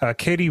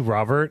Katie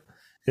Robert.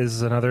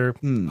 Is another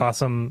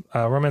awesome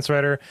romance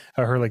writer.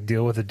 Her like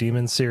Deal with the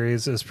Demon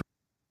series is,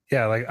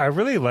 yeah, like I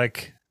really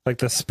like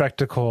the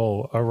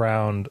spectacle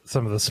around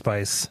some of the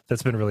spice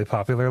that's been really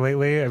popular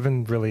lately. I've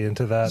been really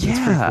into that. Yeah, it's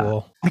pretty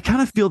cool. I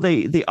kind of feel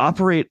they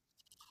operate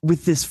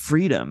with this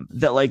freedom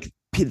that like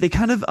they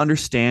kind of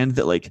understand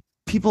that like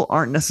people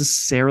aren't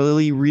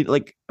necessarily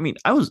like I mean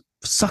I was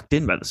sucked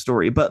in by the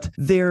story, but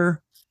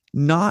they're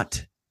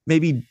not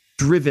maybe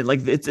driven like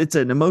it's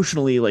an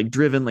emotionally like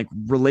driven like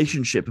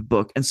relationship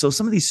book, and so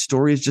some of these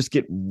stories just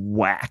get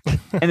whacked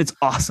and it's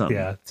awesome.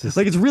 Yeah, it's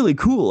like it's really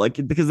cool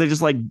like because they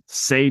just like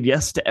say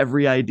yes to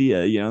every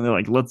idea, you know, they're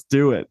like let's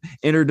do it.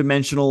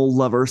 Interdimensional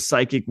lover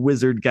psychic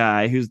wizard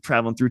guy who's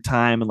traveling through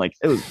time, and like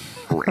it was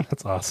great.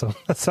 That's awesome.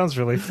 That sounds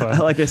really fun.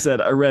 Like I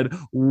said, I read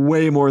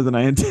way more than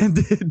I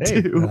intended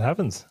hey, to. That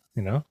happens,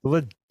 you know,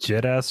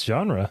 legit ass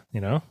genre, you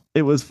know.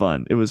 It was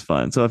fun.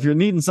 So if you're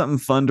needing something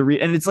fun to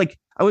read, and it's like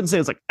I wouldn't say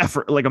it's like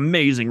effort, like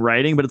amazing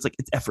writing, but it's like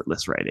it's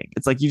effortless writing.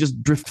 It's like you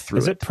just drift through.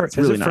 Is it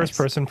really nice. First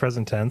person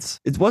present tense?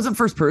 It wasn't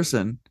first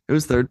person. It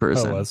was third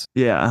person. Oh, it was.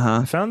 Yeah.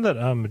 I found that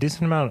a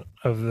decent amount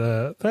of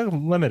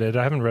limited.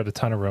 I haven't read a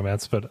ton of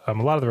romance, but a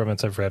lot of the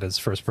romance I've read is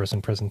first person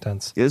present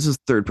tense. Yeah, this is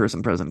third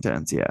person present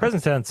tense. Yeah.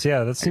 Present tense.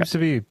 Yeah, that seems to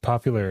be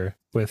popular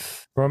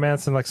with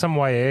romance and like some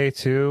YA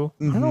too.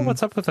 I don't know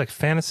what's up with like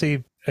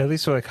fantasy. At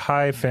least with like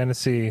high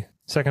fantasy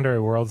secondary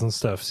worlds and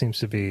stuff seems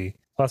to be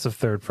lots of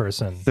third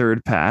person.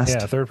 Third past.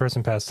 Yeah, third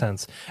person past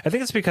tense. I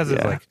think it's because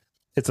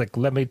it's like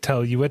let me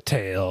tell you a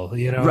tale.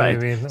 You know right.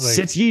 what I mean? Like,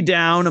 sit ye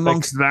down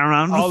amongst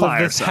around the all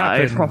fireside. Of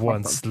this happened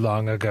once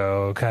long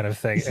ago, kind of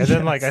thing. And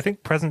then like I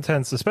think present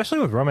tense, especially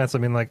with romance. I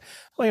mean, like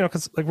well, you know,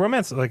 because like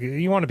romance, like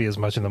you want to be as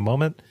much in the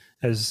moment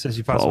as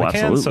you possibly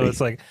can. So it's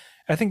like.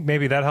 I think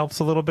maybe that helps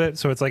a little bit.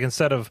 So it's like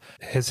instead of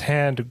his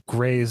hand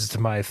grazed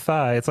my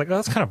thigh, it's like, oh,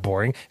 that's kind of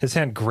boring. His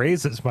hand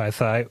grazes my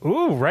thigh.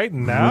 Ooh, right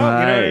now. Right.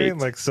 You know what I mean?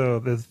 Like, so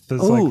there's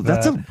like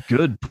that's a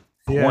good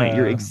point. Yeah.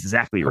 You're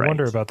exactly right. I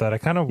wonder about that. I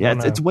kind of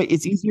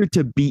it's easier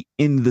to be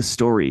in the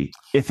story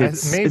if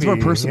it's more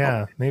personal.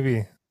 Yeah,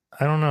 maybe.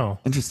 I don't know.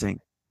 Interesting.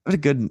 What a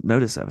good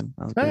notice, Evan.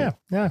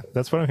 Yeah.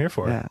 That's what I'm here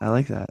for. Yeah, I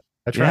like that.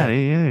 I try.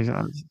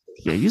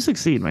 Yeah, you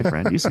succeed, my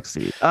friend. You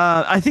succeed.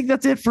 I think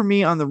that's it for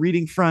me on the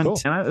reading front. Cool.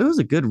 And it was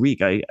a good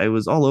week. I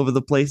was all over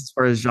the place as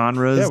far as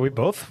genres. Yeah, we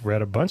both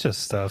read a bunch of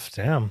stuff.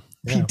 Damn.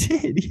 Yeah. We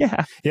did,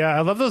 yeah. Yeah,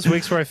 I love those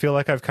weeks where I feel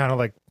like I've kind of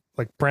like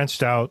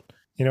branched out.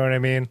 You know what I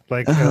mean?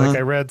 Like like I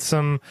read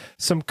some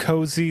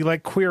cozy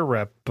like queer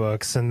rep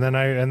books, and then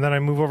I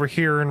move over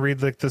here and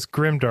read like this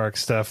grimdark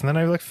stuff, and then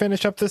I like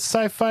finish up this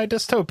sci-fi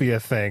dystopia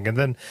thing, and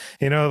then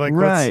you know like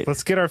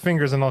let's get our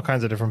fingers in all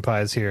kinds of different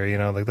pies here. You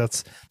know, like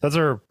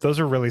those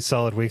are really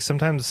solid weeks.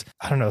 Sometimes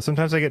I don't know.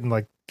 Sometimes I get in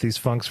like these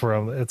funks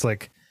where it's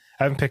like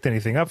I haven't picked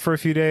anything up for a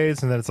few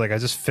days, and then it's like I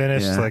just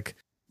finished like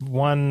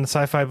one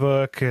sci-fi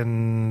book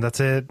and that's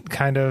it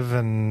kind of,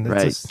 and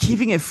it's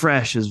keeping it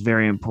fresh is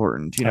very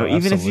important, you know.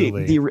 Even if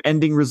the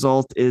ending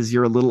result is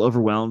you're a little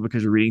overwhelmed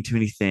because you're reading too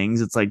many things,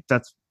 it's like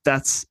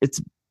that's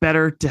it's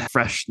better to have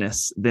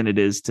freshness than it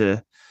is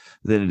to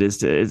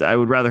I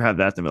would rather have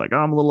that than be like, oh,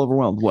 I'm a little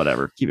overwhelmed,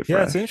 whatever, keep it fresh.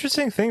 Yeah, it's an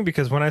interesting thing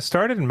because when I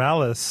started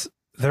Malice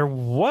there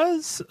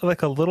was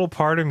like a little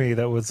part of me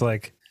that was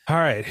like, all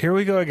right, here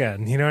we go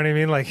again. You know what I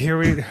mean? Like here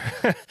we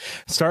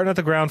starting at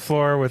the ground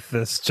floor with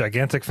this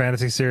gigantic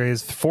fantasy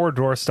series, 4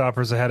 door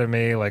stoppers ahead of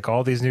me, like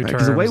all these new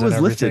terms. The weight was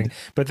lifted,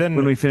 but then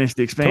when we finished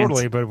the Expanse,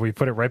 totally. But we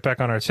put it right back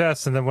on our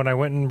chest. And then when I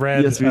went and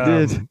read, yes, we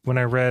did. When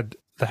I read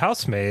The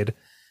Housemaid,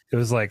 it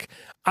was like,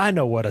 I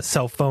know what a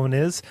cell phone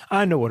is.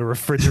 I know what a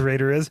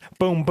refrigerator is.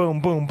 Boom, boom,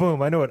 boom,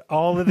 boom. I know what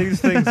all of these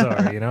things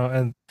are, you know?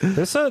 And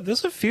there's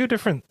a few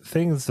different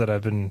things that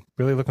I've been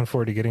really looking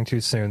forward to getting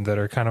to soon that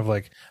are kind of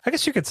like, I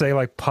guess you could say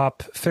like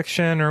pop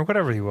fiction or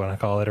whatever you want to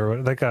call it.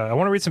 Or like, I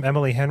want to read some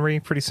Emily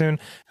Henry pretty soon.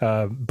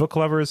 Book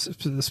Lovers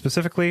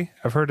specifically,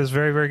 I've heard is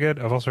very, very good.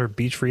 I've also heard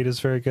Beach Read is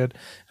very good.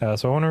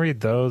 So I want to read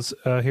those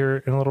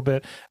here in a little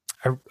bit.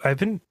 I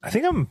think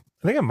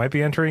I might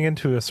be entering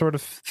into a sort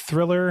of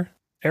thriller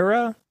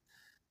era.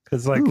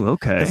 Because like, Ooh,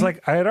 okay. it's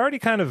like I had already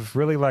kind of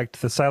really liked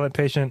The Silent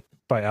Patient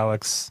by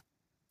Alex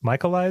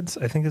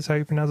Michaelides, I think is how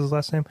you pronounce his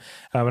last name.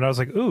 And I was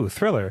like, ooh,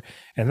 thriller.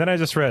 And then I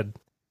just read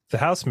The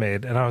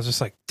Housemaid, and I was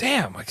just like,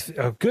 damn, like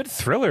a good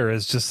thriller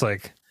is just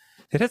like,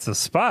 it hits a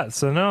spot.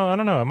 So no, I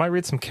don't know. I might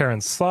read some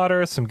Karen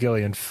Slaughter, some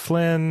Gillian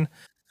Flynn.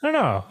 I don't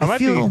know. I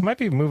might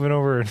be moving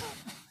over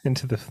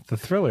into the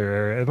thriller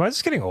area. Am I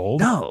just getting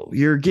old? No,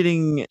 you're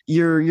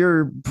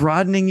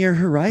broadening your I'm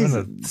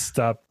horizon. gonna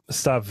stop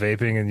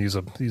vaping and use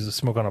a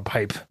smoke on a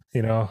pipe,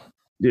 you know?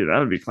 Dude, that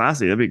would be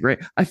classy. That'd be great.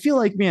 I feel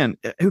like, man,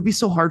 it would be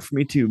so hard for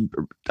me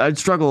I'd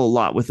struggle a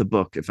lot with a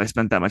book if I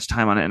spent that much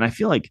time on it. And I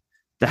feel like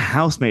The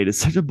Housemaid is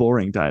such a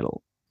boring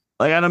title.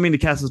 Like, I don't mean to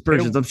cast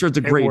aspersions. I'm sure it's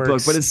a great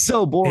book, but it's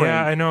so boring.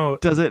 Yeah, I know.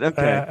 Does it?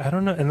 Okay. I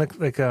don't know. And like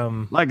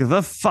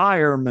The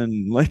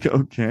Fireman. Like,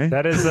 okay.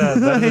 That is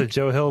a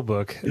Joe Hill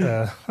book.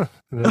 Oh,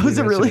 is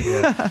it really?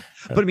 Yeah.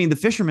 But I mean, The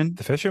Fisherman.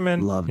 The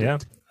Fisherman. Loved yeah.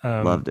 it.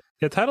 Loved it.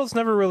 Yeah, titles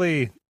never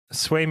really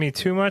sway me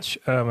too much.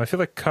 I feel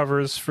like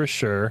covers for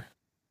sure.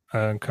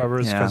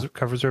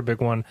 Covers are a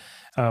big one.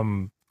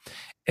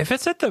 If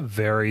it's at the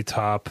very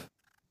top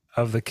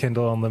of the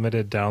Kindle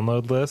Unlimited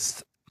download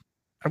list,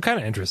 I'm kind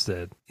of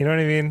interested. You know what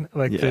I mean?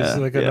 Like there's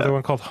like another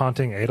one called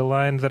Haunting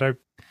Adeline that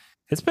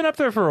it's been up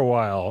there for a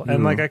while,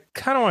 and like I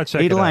kind of want to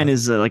check Adeline it out.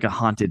 is like a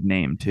haunted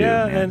name too.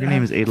 Yeah, man. and Your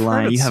name is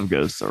Adeline. You have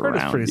ghosts around.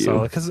 It's pretty you.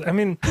 solid because I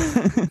mean,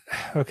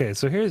 okay.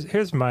 So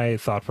here's my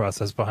thought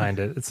process behind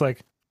it. It's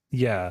like,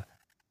 yeah,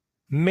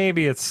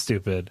 maybe it's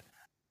stupid,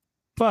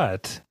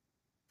 but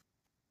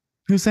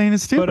who's saying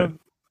it's stupid?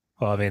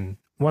 Well, I mean,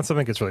 once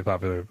something gets really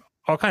popular,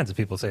 all kinds of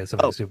people say it's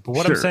something stupid. But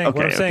what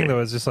I'm saying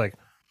though is just like,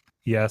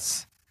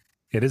 yes,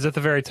 it is at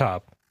the very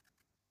top.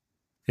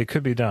 It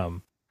could be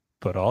dumb,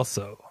 but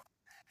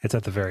it's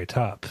at the very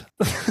top.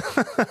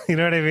 You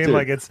know what I mean? Dude,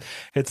 like it's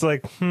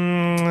like,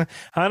 I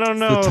don't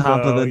know. It's the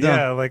top of the dump.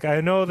 Yeah, like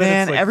I know that.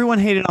 Man, it's like, everyone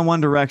hated on One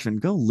Direction.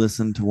 Go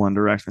listen to One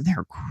Direction. They're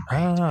great.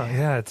 I don't know.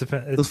 Yeah, it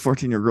depends. Those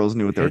 14-year girls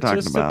knew what they were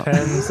talking about. It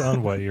just depends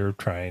on what you're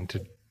trying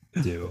to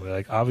do.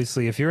 Like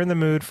obviously, if you're in the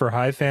mood for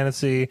high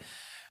fantasy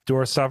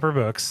doorstopper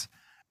books,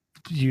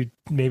 you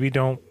maybe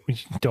don't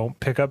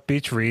pick up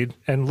Beach Read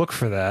and look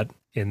for that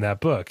in that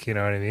book. You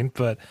know what I mean?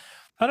 But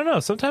I don't know.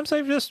 Sometimes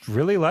I just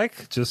really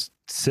like just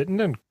sitting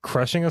and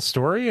crushing a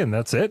story, and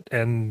that's it.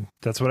 And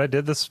that's what I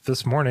did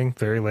this morning,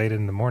 very late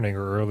in the morning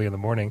or early in the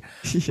morning,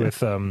 with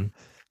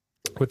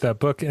that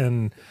book.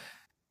 And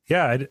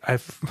yeah, I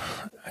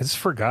just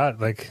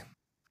forgot, like,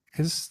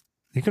 because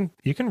you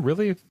can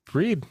really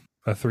read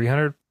a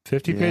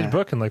 350-page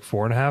book in like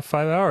 4.5-5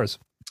 hours.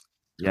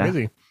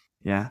 Crazy.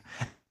 Yeah.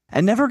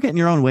 And never get in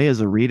your own way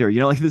as a reader. You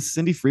know, like this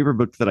Cindy Freeberg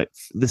book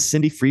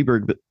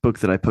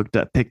that I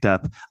picked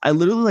up. I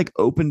literally like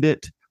opened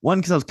it, one,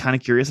 because I was kind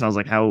of curious and I was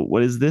like,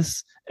 what is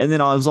this? And then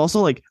I was also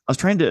like, I was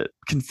trying to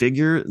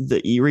configure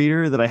the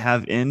e-reader that I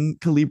have in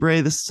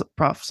Calibre, this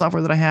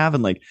software that I have,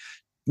 and like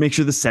make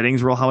sure the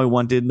settings were all how I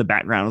wanted and the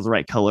background was the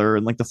right color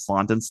and like the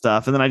font and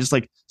stuff. And then I just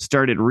like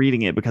started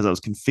reading it because I was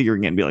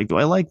configuring it and be like, do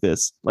I like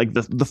this? Like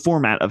the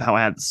format of how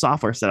I had the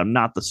software set up,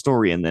 not the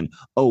story. And then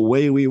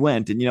away we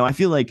went. And, you know, I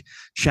feel like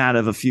Chad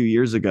of a few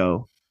years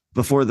ago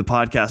before the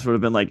podcast would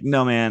have been like,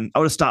 no, man, I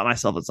would have stopped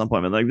myself at some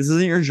point. But like, this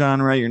isn't your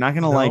genre. You're not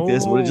going to like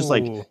this. I would have just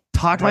like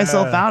talked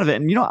myself out of it.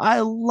 And, you know,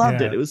 I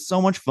loved it. It was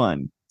so much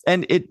fun.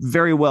 And it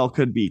very well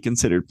could be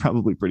considered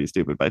probably pretty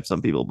stupid by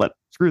some people, but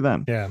screw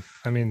them. Yeah.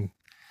 I mean,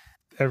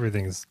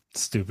 everything's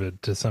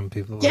stupid to some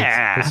people.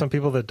 Yeah. There's some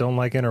people that don't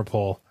like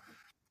Interpol.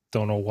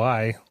 Don't know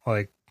why.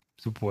 Like,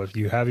 well,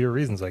 you have your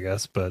reasons, I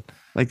guess, but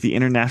like the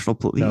International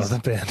Police. No, the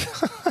band.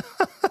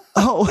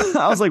 Oh,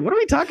 I was like, what are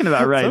we talking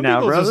about right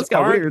now, bro? This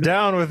got weird.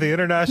 Down with the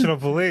International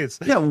Police.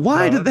 Yeah,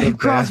 why did they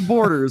cross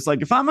borders?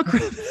 Like, if I'm a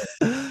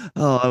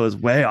I was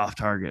way off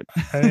target.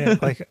 I mean,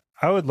 like,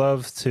 I would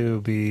love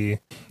to be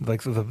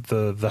like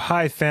the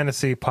high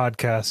fantasy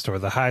podcast or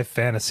the high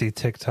fantasy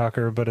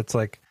TikToker, but it's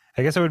like,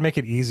 I guess it would make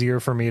it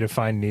easier for me to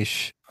find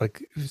niche,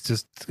 like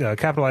just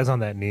capitalize on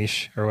that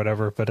niche or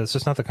whatever. But it's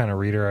just not the kind of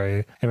reader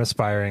I am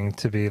aspiring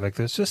to be. Like,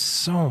 there's just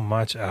so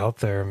much out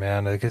there,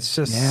 man. Like, it's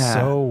just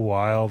so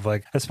wild.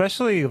 Like,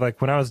 especially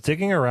like when I was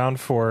digging around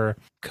for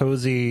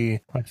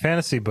cozy like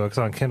fantasy books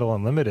on Kindle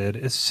Unlimited,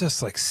 it's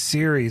just like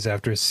series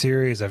after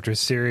series after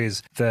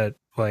series that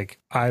like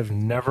I've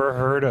never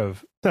heard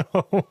of.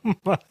 So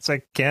much.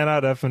 I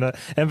cannot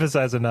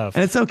emphasize enough.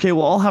 And it's okay.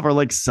 We'll all have our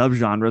like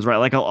subgenres, right?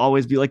 Like I'll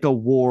always be like a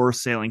war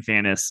sailing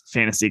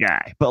fantasy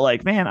guy. But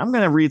like, man, I'm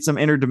going to read some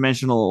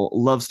interdimensional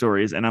love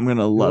stories and I'm going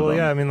to love them.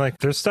 Yeah, I mean, like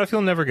there's stuff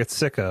you'll never get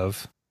sick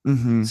of.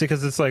 Mm-hmm. See,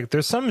 because it's like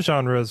there's some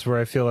genres where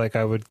I feel like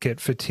I would get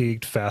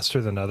fatigued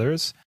faster than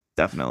others.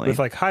 Definitely. With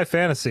like high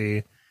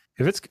fantasy,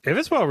 if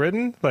it's well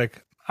written,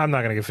 like I'm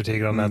not gonna get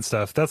fatigued on that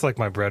stuff. That's like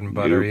my bread and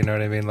butter. You know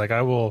what I mean? Like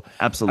I will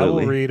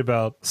read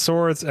about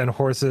swords and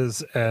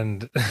horses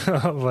and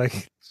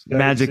like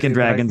magic and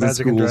dragons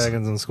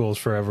and schools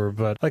forever.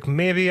 But like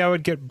maybe I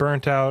would get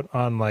burnt out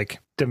on like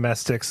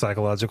domestic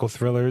psychological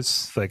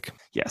thrillers. Like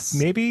yes,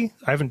 maybe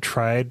I haven't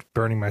tried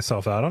burning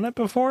myself out on it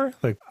before.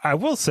 Like I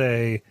will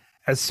say,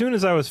 as soon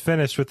as I was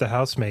finished with The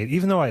Housemaid,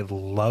 even though I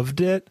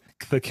loved it,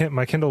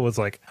 my Kindle was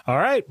like, all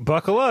right,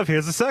 buckle up,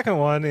 here's the second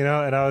one, and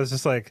I was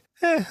just like,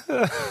 like,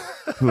 I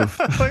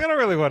don't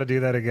really want to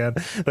do that again.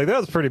 Like, that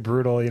was pretty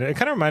brutal. It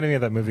kind of reminded me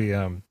of that movie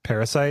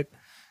Parasite,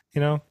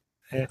 you know.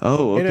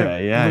 Oh,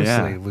 okay.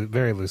 Yeah.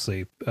 Very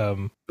loosely.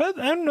 But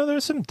I don't know,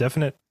 there's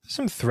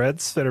some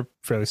threads that are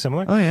fairly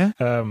similar. Oh, yeah.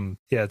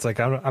 Yeah, it's like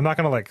I'm not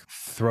gonna like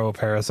throw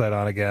Parasite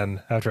on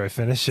again after I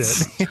finish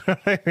it. You know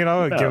what I mean?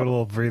 I'll give it a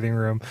little breathing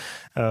room.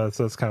 So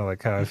it's kind of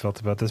like how I felt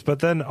about this. But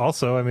then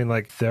also, I mean,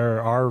 like,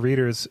 there are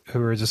readers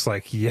who are just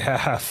like,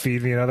 yeah,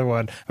 feed me another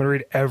one. I'm gonna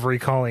read every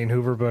Colleen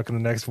Hoover book in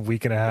the next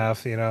week and a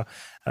half,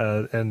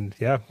 and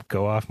yeah,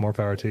 go off. More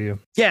power to you.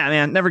 Yeah,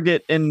 man, never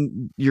get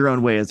in your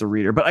own way as a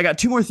reader. But I got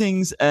two more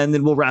things, and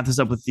then we'll wrap this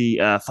up with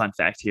the fun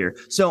fact here.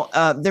 So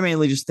they're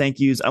mainly just thank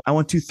yous. I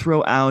want to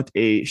throw out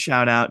a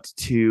shout out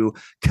to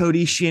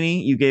Cody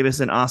Shinny. You gave us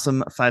an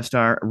awesome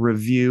 5-star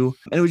review,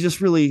 and it was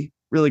just really,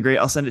 really great.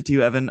 I'll send it to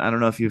you, Evan. I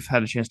don't know if you've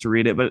had a chance to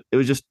read it, but it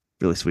was just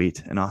really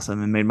sweet and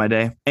awesome and made my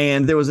day.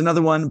 And there was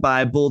another one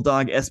by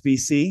Bulldog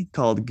SBC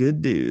called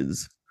Good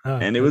Dudes.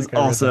 And it was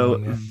also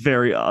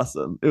very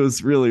awesome. It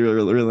was really, really,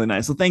 really, really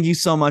nice. So thank you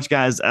so much,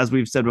 guys. As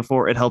we've said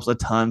before, it helps a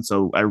ton.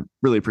 So I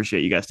really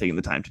appreciate you guys taking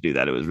the time to do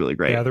that. It was really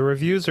great. Yeah, the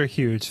reviews are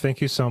huge.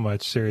 Thank you so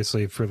much,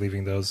 seriously, for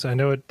leaving those. I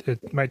know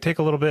it might take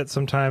a little bit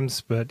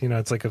sometimes, but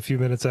it's like a few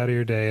minutes out of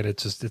your day, and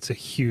it's a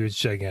huge,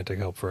 gigantic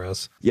help for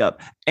us.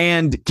 Yep.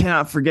 And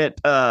cannot forget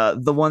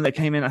the one that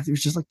came in, I think it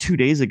was just like 2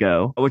 days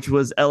ago, which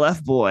was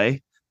LF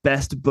Boy.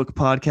 Best book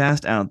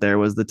podcast out there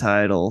was the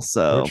title.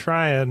 So we're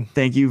trying.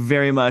 Thank you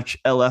very much,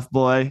 LF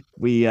Boy.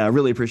 We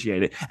really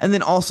appreciate it. And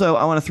then also,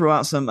 I want to throw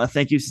out some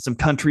thank yous to some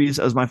countries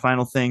as my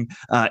final thing.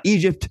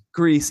 Egypt,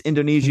 Greece,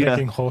 Indonesia.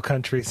 Making whole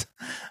countries.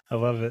 I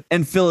love it.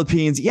 And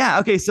Philippines. Yeah.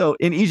 Okay. So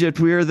in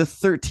Egypt, we are the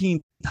 13th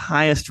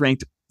highest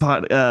ranked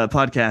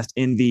podcast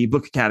in the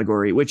book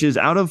category, which is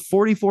out of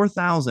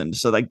 44,000.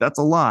 So like that's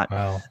a lot.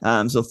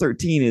 Wow. So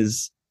 13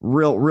 is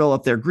real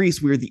up there.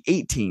 Greece, we're the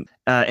 18th.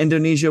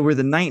 Indonesia, we're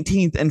the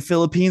 19th. And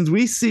Philippines,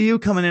 we see you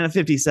coming in at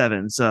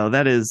 57. So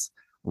that is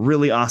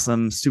really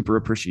awesome. Super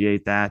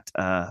appreciate that.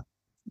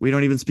 We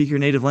don't even speak your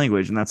native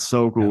language, and that's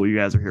so cool. You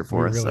guys are here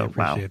for us. Really so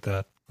appreciate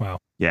that. Wow.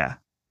 Yeah.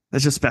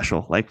 That's just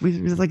special. Like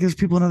there's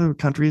people in other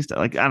countries that,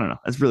 like, I don't know.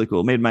 It's really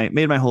cool. Made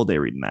my whole day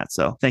reading that.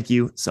 So thank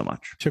you so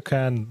much.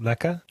 Shukran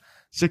leka.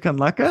 Shukran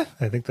leka?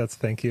 I think that's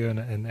thank you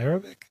in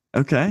Arabic.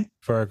 Okay.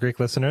 For our Greek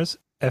listeners,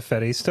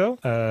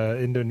 Eferisto,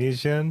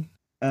 Indonesian.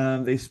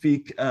 They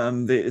speak,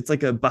 it's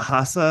like a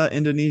Bahasa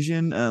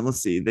Indonesian.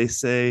 Let's see. They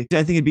say,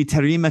 I think it'd be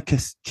terima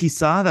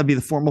kasih. That'd be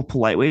the formal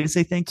polite way to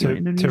say thank you in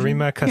Indonesian.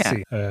 Terima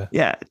kasih.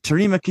 Yeah.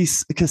 Terima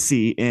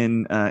kasih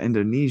in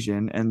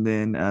Indonesian. And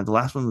then the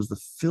last one was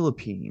the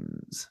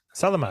Philippines.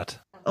 Salamat.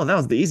 Oh, that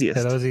was the easiest.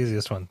 Yeah, that was the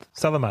easiest one.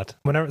 Salamat.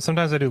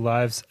 Sometimes I do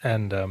lives,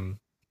 and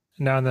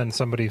now and then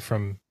somebody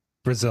from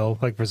Brazil,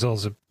 like Brazil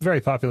is a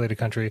very populated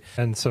country,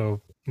 and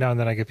so now and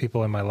then I get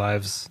people in my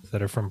lives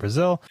that are from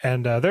Brazil,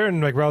 and they're in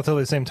like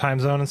relatively the same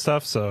time zone and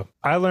stuff. So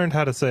I learned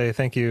how to say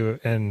thank you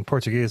in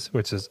Portuguese,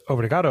 which is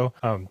obrigado.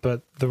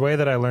 But the way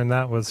that I learned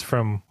that was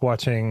from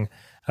watching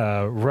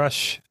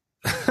Rush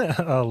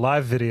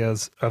live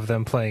videos of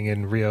them playing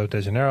in Rio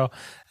de Janeiro.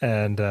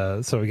 And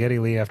so Geddy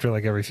Lee, after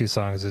like every few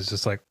songs, is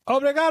just like,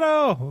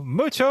 obrigado,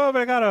 mucho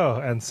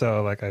obrigado. And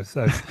so like I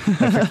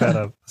picked that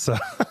up. So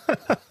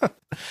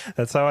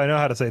that's how I know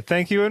how to say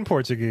thank you in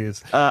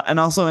Portuguese. And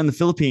also in the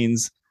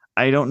Philippines,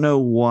 I don't know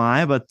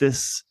why, but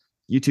this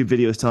YouTube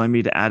video is telling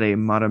me to add a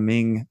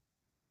maraming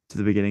to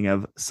the beginning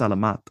of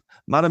salamat.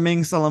 Maraming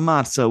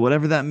salamat. So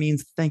whatever that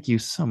means, thank you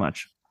so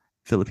much,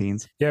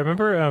 Philippines. Yeah, I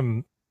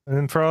remember,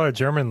 and for all our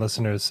German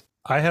listeners,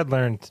 I had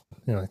learned,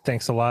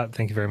 thanks a lot,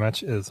 thank you very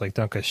much, is like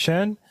Danke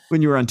schön.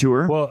 When you were on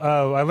tour? Well,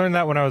 I learned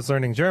that when I was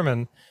learning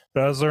German,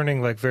 but I was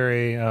learning like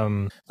very,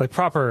 like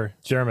proper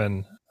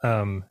German.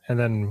 And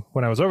then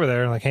when I was over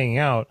there, like hanging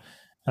out,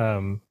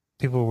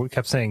 people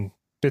kept saying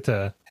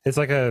bitte. It's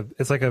like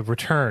a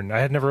return. I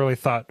had never really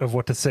thought of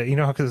what to say,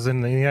 because in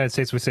the United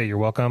States we say you're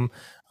welcome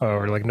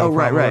or like no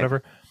problem or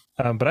whatever.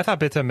 But I thought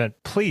bitte meant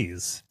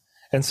please.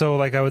 And so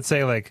like I would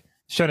say like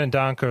schönen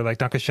Dank or like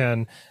danke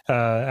schön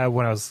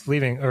when I was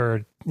leaving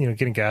or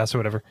getting gas or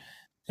whatever.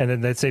 And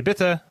then they'd say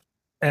bitte.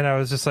 And I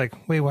was just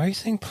like, wait, why are you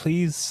saying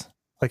please?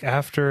 Like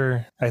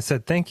after I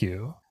said thank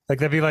you. Like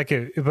that'd be like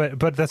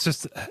but that's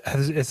just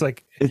it's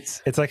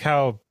like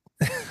how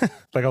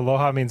like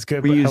aloha means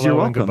good, but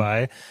hello and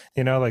goodbye.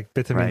 Like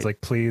bitte means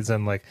like please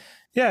and like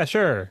yeah,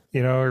 sure.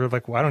 Or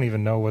like I don't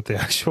even know what the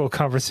actual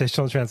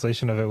conversational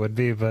translation of it would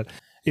be, but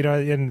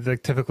in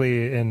like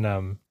typically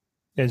in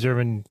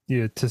German,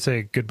 to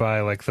say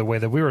goodbye, like the way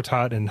that we were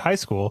taught in high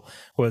school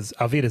was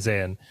Auf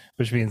Wiedersehen,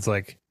 which means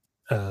like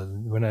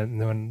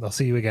when I'll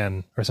see you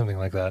again or something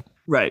like that.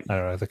 Right. I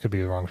don't know. That could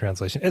be the wrong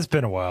translation. It's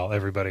been a while,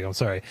 everybody. I'm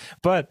sorry.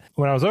 But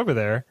when I was over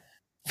there,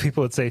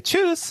 people would say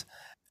tschüss,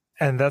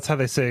 and that's how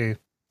they say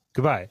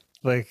goodbye.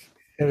 Like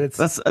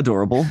that's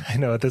adorable. I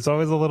know. There's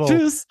always a little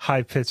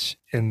high pitch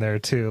in there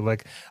too.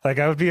 Like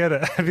I would be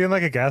I'd be in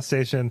like a gas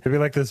station. It'd be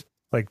like this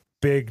like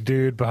big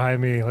dude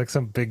behind me, like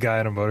some big guy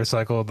on a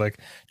motorcycle would like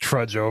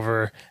trudge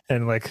over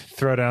and like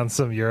throw down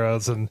some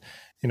euros, and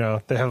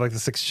they have like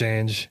this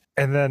exchange,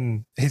 and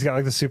then he's got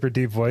like the super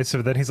deep voice,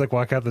 but then he's like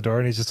walk out the door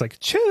and he's just like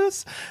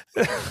choose.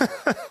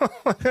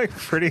 Like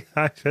pretty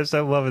high pitched.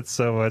 I love it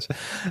so much.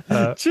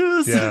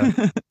 Choose. Yeah,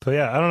 but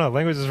yeah, I don't know,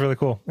 language is really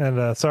cool.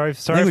 And sorry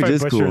if I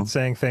butchered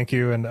saying thank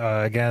you, and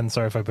again,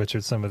 sorry if I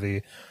butchered some of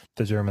the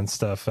German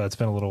stuff. It's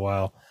been a little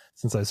while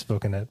since I've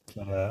spoken it,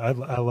 but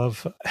I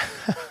love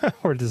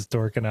we're just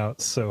dorking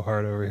out so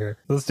hard over here.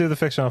 Let's do the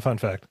fictional fun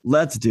fact.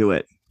 Let's do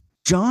it.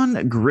 John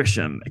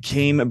Grisham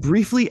came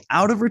briefly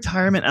out of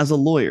retirement as a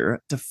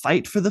lawyer to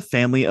fight for the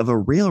family of a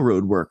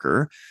railroad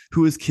worker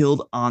who was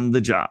killed on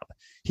the job.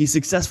 He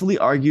successfully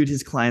argued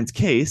his client's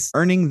case,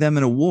 earning them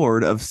an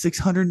award of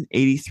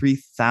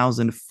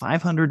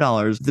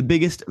 $683,500, the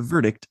biggest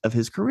verdict of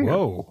his career.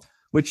 Whoa.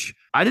 Which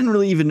I didn't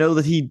really even know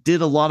that he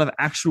did a lot of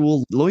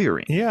actual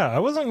lawyering. Yeah, I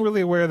wasn't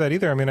really aware of that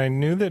either. I mean, I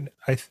knew that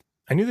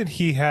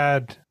he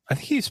had, I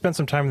think he spent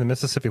some time in the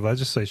Mississippi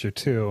legislature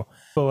too,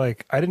 but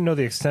like I didn't know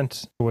the extent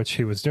to which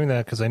he was doing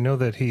that, because I know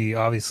that he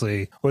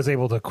obviously was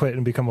able to quit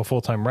and become a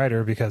full-time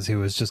writer because he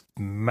was just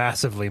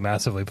massively,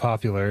 massively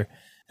popular,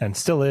 and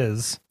still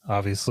is,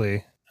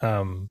 obviously.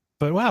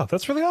 But wow,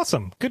 that's really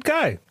awesome. Good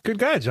guy,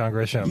 John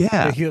Grisham.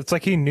 Yeah, it's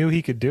like he knew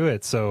he could do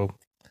it, so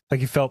like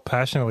he felt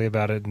passionately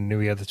about it and knew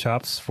he had the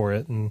chops for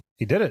it, and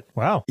he did it.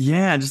 Wow.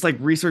 Yeah, just like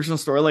researching the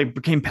story, like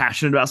became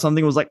passionate about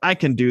something, was like, I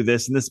can do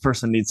this, and this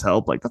person needs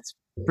help. Like that's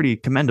pretty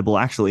commendable,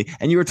 actually.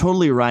 And you were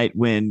totally right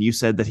when you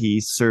said that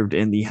he served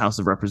in the House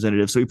of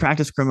Representatives. So he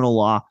practiced criminal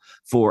law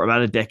for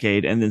about a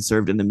decade and then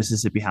served in the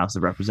Mississippi House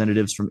of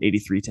Representatives from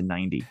 83 to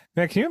 90.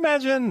 Man, can you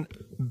imagine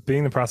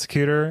being the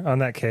prosecutor on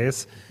that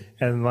case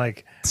and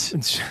like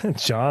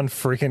John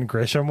freaking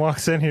Grisham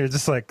walks in here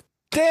just like,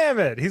 damn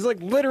it, he's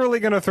like literally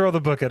gonna throw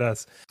the book at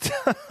us.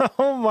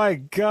 Oh my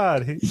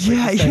god.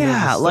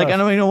 Yeah. Like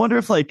I wonder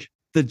if like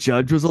the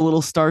judge was a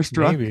little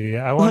starstruck. Maybe.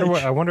 I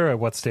wonder at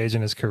what stage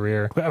in his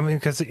career. I mean,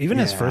 because even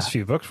his first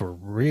few books were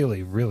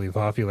really, really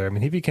popular. I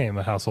mean, he became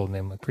a household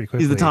name like pretty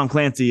quickly. He's the Tom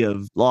Clancy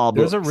of law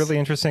books. There's a really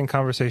interesting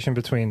conversation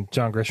between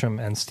John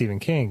Grisham and Stephen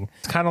King.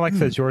 It's kind of like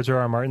the George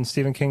R.R. Martin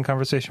Stephen King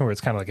conversation, where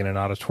it's kind of like in an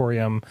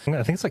auditorium.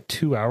 I think it's like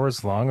 2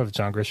 hours long of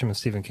John Grisham and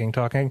Stephen King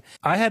talking.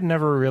 I had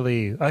never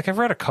really, like, I've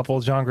read a couple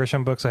of John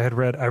Grisham books. I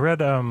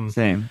read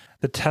Same.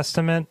 The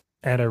Testament,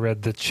 and I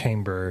read The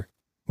Chamber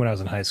when I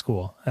was in high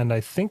school, and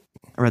I think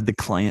I read The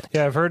Client.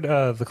 Yeah, I've heard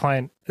The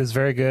Client is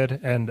very good,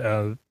 and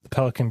The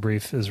Pelican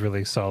Brief is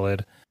really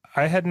solid.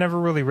 I had never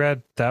really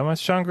read that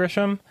much John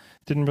Grisham,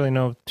 didn't really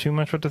know too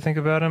much what to think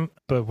about him,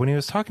 but when he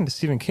was talking to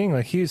Stephen King,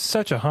 like he's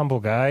such a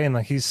humble guy, and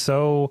like he's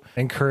so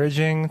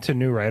encouraging to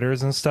new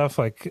writers and stuff,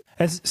 like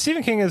as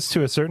Stephen King is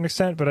to a certain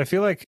extent, but I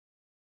feel like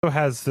he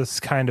has this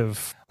kind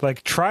of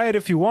like, try it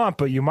if you want,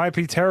 but you might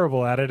be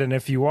terrible at it, and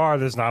if you are,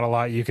 there's not a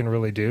lot you can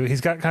really do.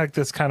 He's got kind of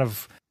this kind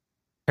of,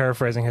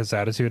 paraphrasing his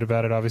attitude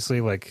about it, obviously,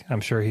 like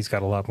I'm sure he's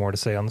got a lot more to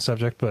say on the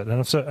subject, but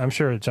I'm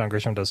sure John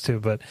Grisham does too.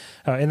 But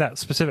in that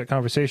specific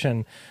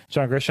conversation,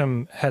 John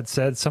Grisham had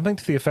said something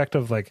to the effect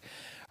of like,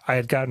 I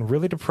had gotten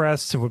really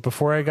depressed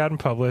before I had gotten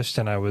published,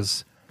 and I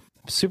was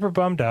super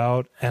bummed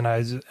out, and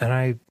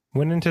I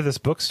went into this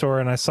bookstore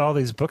and I saw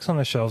these books on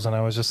the shelves, and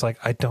I was just like,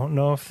 I don't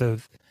know if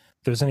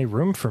there's any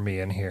room for me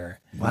in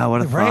here. Wow,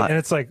 what a thought. And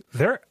it's like,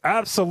 there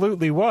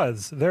absolutely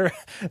was. There,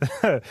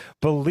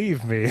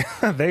 believe me,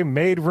 they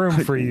made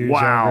room for you,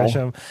 wow.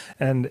 John Grisham.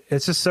 And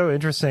it's just so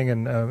interesting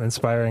and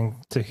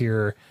inspiring to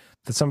hear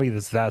that somebody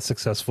that's that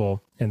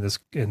successful in this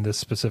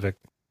specific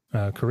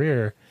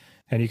career,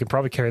 and you can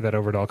probably carry that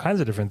over to all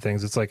kinds of different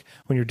things. It's like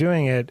when you're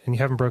doing it and you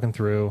haven't broken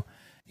through,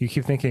 you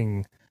keep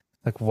thinking,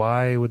 like,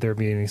 why would there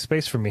be any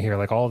space for me here?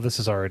 Like, all of this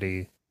is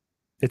already...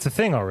 It's a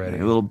thing already.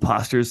 A little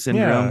imposter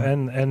syndrome. Yeah,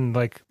 and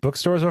like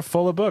bookstores are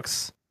full of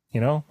books,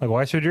 like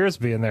why should yours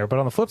be in there? But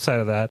on the flip side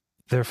of that,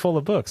 they're full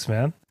of books,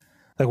 man.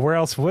 Like where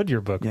else would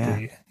your book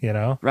be,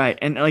 Right.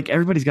 And like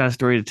everybody's got a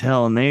story to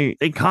tell, and they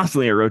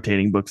constantly are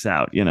rotating books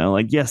out,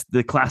 like, yes,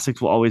 the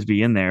classics will always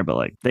be in there, but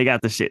like they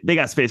got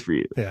space for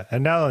you. Yeah.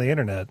 And now on the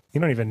internet,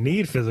 you don't even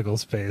need physical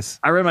space.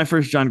 I read my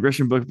first John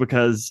Grisham book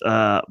because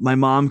my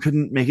mom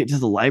couldn't make it to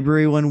the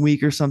library one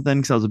week or something,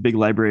 because I was a big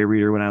library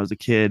reader when I was a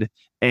kid.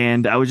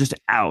 And I was just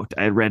out.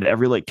 I had read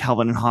every like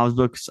Calvin and Hobbes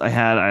books I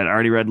had. I'd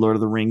already read Lord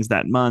of the Rings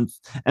that month.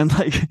 And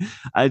like,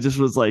 I just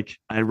was like,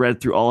 I read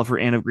through all of her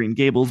Anne of Green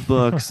Gables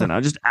books, and I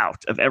was just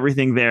out of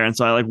everything there. And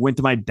so I like went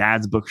to my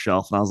dad's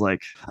bookshelf, and I was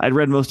like, I'd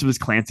read most of his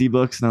Clancy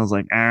books, and I was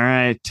like, all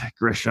right,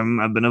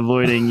 Grisham, I've been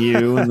avoiding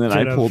you. And then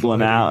I pulled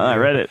one out and I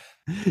read it.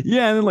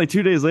 Yeah. And then like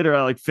 2 days later,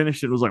 I like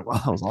finished it and was like,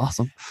 wow, that was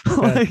awesome.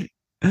 Like,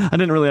 I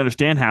didn't really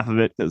understand half of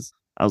it because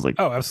I was like,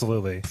 oh,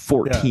 absolutely,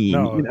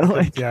 14.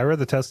 Yeah, I read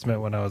the Testament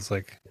when I was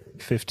like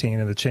 15,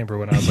 and the Chamber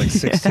when I was like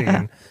 16,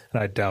 and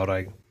I doubt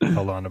I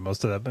held on to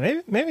most of that,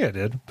 but maybe I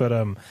did.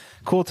 But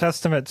cool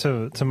testament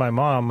to my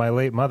mom, my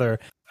late mother.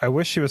 I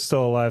wish she was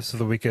still alive so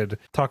that we could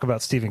talk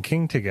about Stephen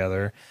King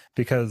together,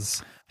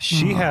 because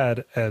she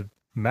had a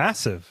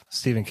massive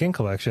Stephen King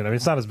collection. I mean,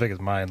 it's not as big as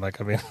mine. Like,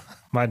 I mean,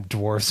 mine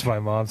dwarfs my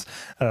mom's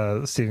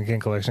Stephen King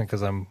collection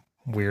because I'm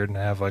weird and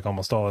I have like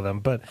almost all of them.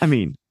 But I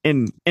mean,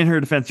 in her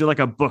defense, you're like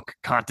a book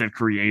content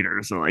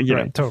creator, so like,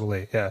 right,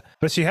 totally, yeah.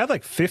 But she had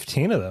like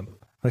 15 of them.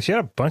 Like, she had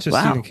a bunch of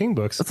Wow. Stephen King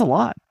books. That's a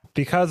lot.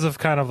 Because of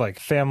kind of like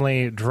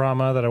family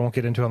drama that I won't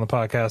get into on the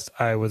podcast,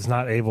 I was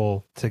not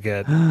able to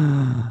get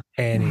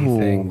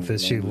anything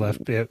that she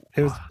left. It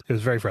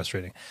was very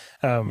frustrating.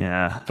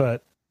 Yeah.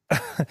 But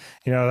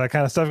you know, that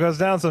kind of stuff goes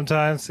down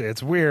sometimes.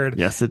 It's weird.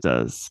 Yes, it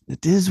does.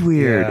 It is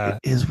weird. Yeah.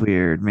 It is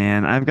weird,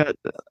 man. I've got,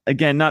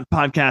 again, not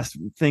podcast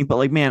thing, but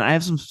like, man, I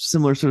have some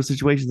similar sort of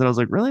situations that I was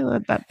like, really?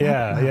 That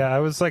Yeah. I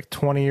was like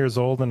 20 years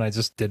old and I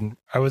just didn't.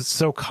 I was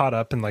so caught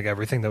up in like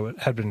everything that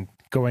had been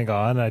going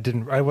on.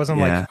 I wasn't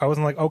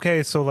like,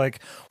 okay, so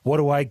like, what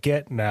do I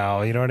get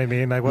now? You know what I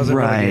mean? I wasn't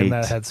really in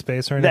that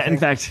headspace or anything. In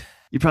fact,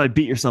 you probably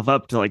beat yourself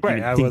up to like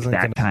even think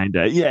that kind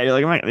of. Yeah, you're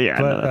like, yeah,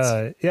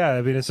 but yeah.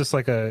 I mean, it's just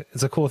like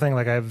it's a cool thing.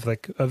 Like, I have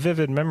like a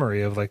vivid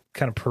memory of like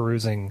kind of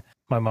perusing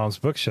my mom's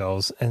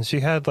bookshelves, and she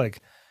had like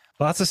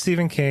lots of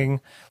Stephen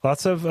King,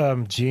 lots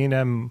of Jean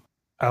M.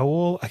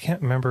 Auel. I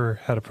can't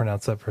remember how to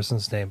pronounce that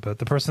person's name, but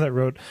the person that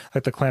wrote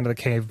like the Clan of the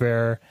Cave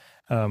Bear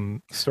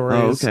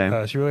stories. Oh,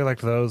 okay. She really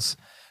liked those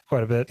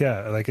quite a bit.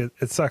 Yeah, like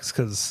it sucks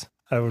because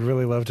I would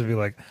really love to be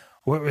like,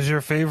 what was your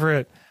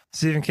favorite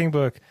Stephen King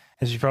book?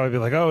 And she'd probably be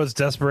like, oh, it's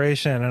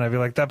Desperation. And I'd be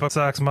like, that book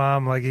sucks,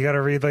 Mom. Like, you got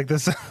to read like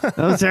this. That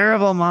was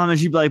terrible, Mom. And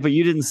she'd be like, but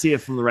you didn't see it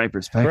from the right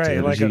perspective.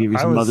 Right, like, she'd give you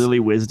some motherly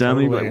wisdom.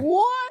 Totally, and you'd be like,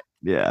 what?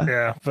 Yeah.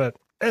 Yeah, but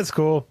it's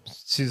cool.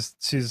 She's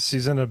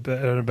in a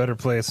better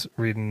place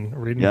reading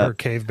her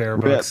Cave Bear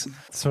books,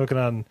 smoking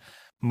on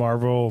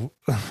Marlboro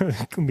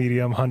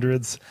medium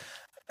hundreds.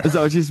 Is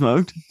that what you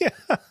smoked? Yeah,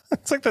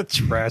 it's like the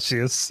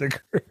trashiest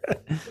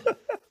cigarette.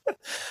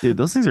 Dude,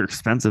 those things are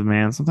expensive,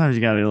 man. Sometimes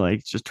you gotta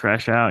like just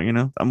trash out, you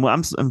know. I'm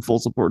in full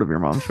support of your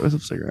mom's choice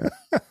of cigarette.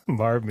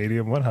 Marb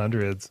medium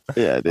 100s.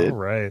 Yeah, dude. All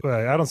right.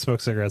 Well, I don't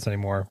smoke cigarettes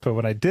anymore, but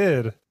when I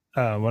did,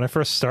 when I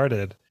first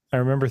started, I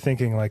remember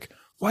thinking like,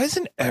 why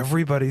isn't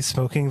everybody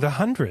smoking the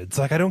hundreds?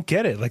 Like, I don't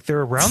get it. Like,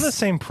 they're around the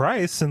same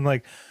price, and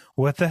like,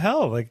 what the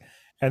hell? Like,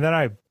 and then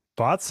I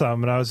bought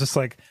some, and I was just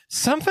like,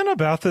 something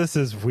about this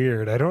is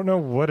weird. I don't know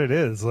what it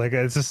is. Like,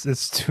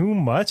 it's too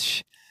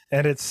much,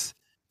 and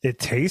it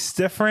tastes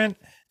different,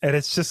 and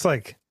it's just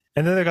like,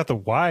 and then they got the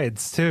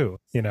wides too,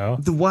 you know.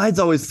 The wides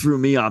always threw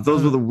me off.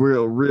 Those were the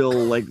real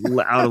like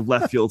out of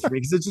left field for me,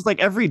 because it's just like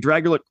every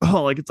drag, you're like,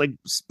 oh, like it's like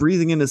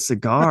breathing in a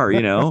cigar,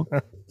 you know.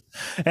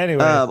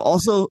 Anyway,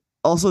 also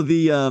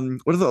the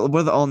what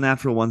are the all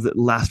natural ones that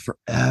last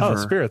forever? Oh,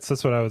 spirits.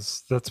 That's when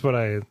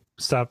I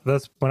stopped.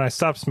 That's when I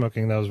stopped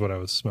smoking. That was what I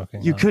was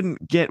smoking. You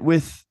couldn't get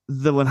with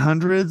the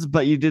 100s,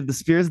 but you did the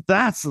spirits.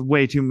 That's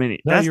way too many.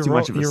 No, that's too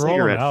much of a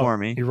cigarette for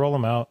me. You roll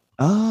them out.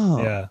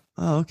 Oh, yeah.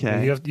 Oh,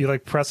 okay. You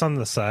like press on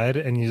the side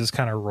and you just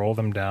kind of roll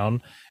them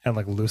down and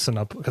like loosen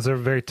up, because they're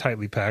very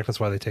tightly packed. That's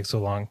why they take so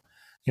long.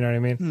 You know what I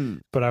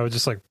mean? But I would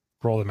just like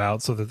roll them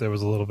out so that there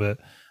was a little bit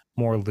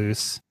more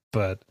loose.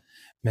 But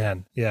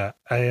man, yeah,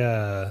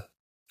 I'm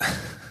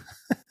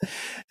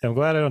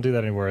glad I don't do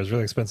that anymore. It's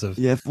really expensive.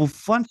 Yeah. Well,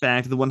 fun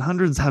fact: the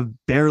 100s have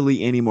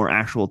barely any more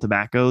actual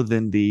tobacco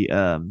than the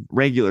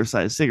regular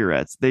size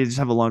cigarettes. They just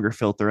have a longer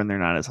filter and they're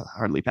not as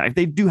hardly packed.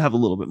 They do have a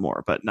little bit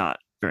more, but not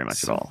very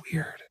much at all.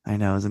 Weird. I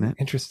know, isn't it?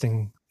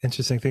 Interesting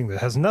thing that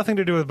has nothing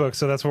to do with books.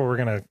 So that's where we're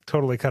gonna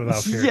totally cut it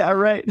off here. Yeah,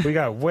 right. We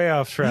got way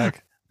off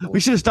track.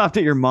 We should have stopped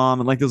at your mom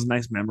and like those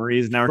nice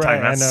memories. Now we're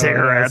talking about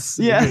cigarettes.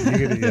 Yeah.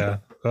 Yeah.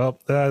 Well,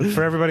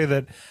 for everybody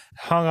that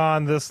hung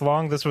on this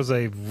long, this was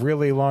a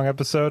really long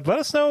episode. Let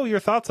us know your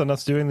thoughts on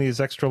us doing these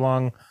extra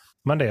long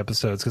Monday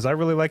episodes, because I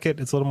really like it.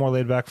 It's a little more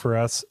laid back for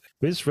us.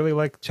 We just really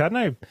like, Chad and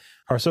I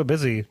are so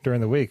busy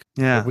during the week.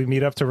 Yeah. We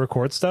meet up to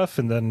record stuff,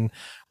 and then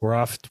we're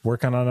off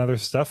working on other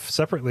stuff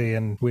separately.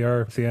 And we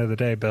are, at the end of the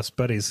day, best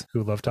buddies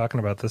who love talking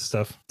about this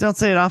stuff. Don't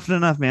say it often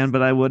enough, man,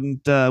 but I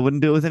wouldn't do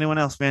it with anyone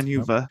else, man.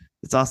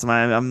 It's awesome.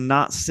 I'm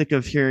not sick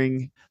of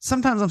hearing.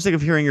 Sometimes I'm sick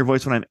of hearing your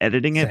voice when I'm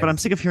editing it, but I'm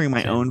sick of hearing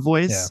my own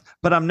voice. Yeah.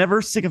 But I'm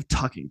never sick of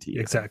talking to you.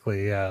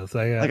 Exactly. Yeah.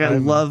 I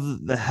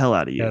love the hell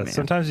out of you. Yeah, man.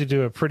 Sometimes you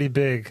do a pretty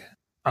big.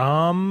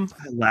 I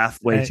laugh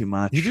way too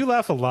much. You do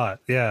laugh a lot.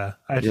 Yeah.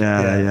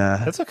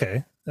 Yeah. That's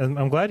okay.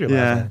 I'm glad you're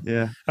laughing.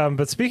 Yeah.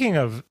 But speaking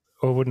of,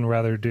 I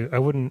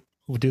wouldn't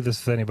do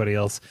this with anybody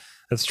else.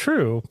 That's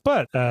true.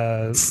 But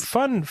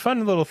fun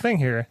little thing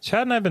here.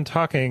 Chad and I have been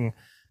talking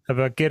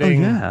about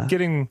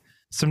getting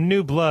some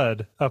new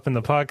blood up in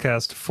the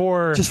podcast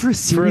for a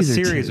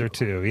series or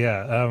two.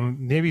 Yeah.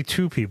 Maybe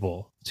two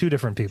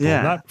different people.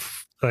 Yeah. Not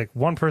like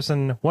one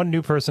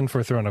new person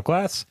for Throne of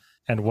Glass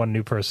and one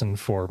new person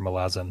for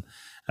Malazan.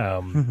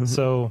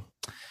 So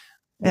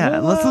yeah,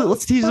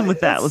 let's tease them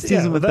with that. Let's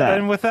tease them with that.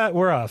 And with that,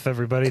 we're off,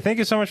 everybody. Thank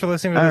you so much for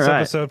listening to this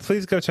episode.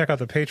 Please go check out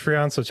the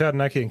Patreon so Chad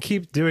and I can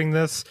keep doing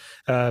this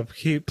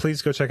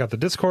please go check out the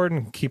Discord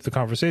and keep the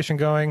conversation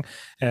going.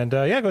 And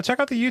go check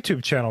out the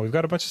YouTube channel. We've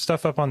got a bunch of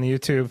stuff up on the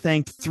YouTube.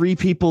 Thanked 3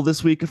 people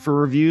this week for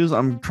reviews.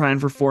 I'm trying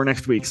for 4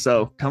 next week.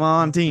 So come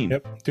on, team.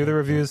 Yep. Do the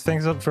reviews.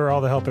 Thanks for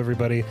all the help,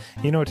 everybody.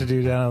 You know what to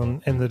do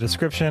down in the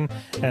description.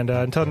 And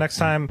until next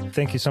time,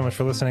 thank you so much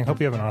for listening. Hope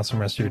you have an awesome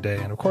rest of your day.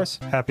 And of course,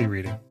 happy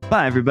reading.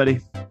 Bye,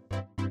 everybody.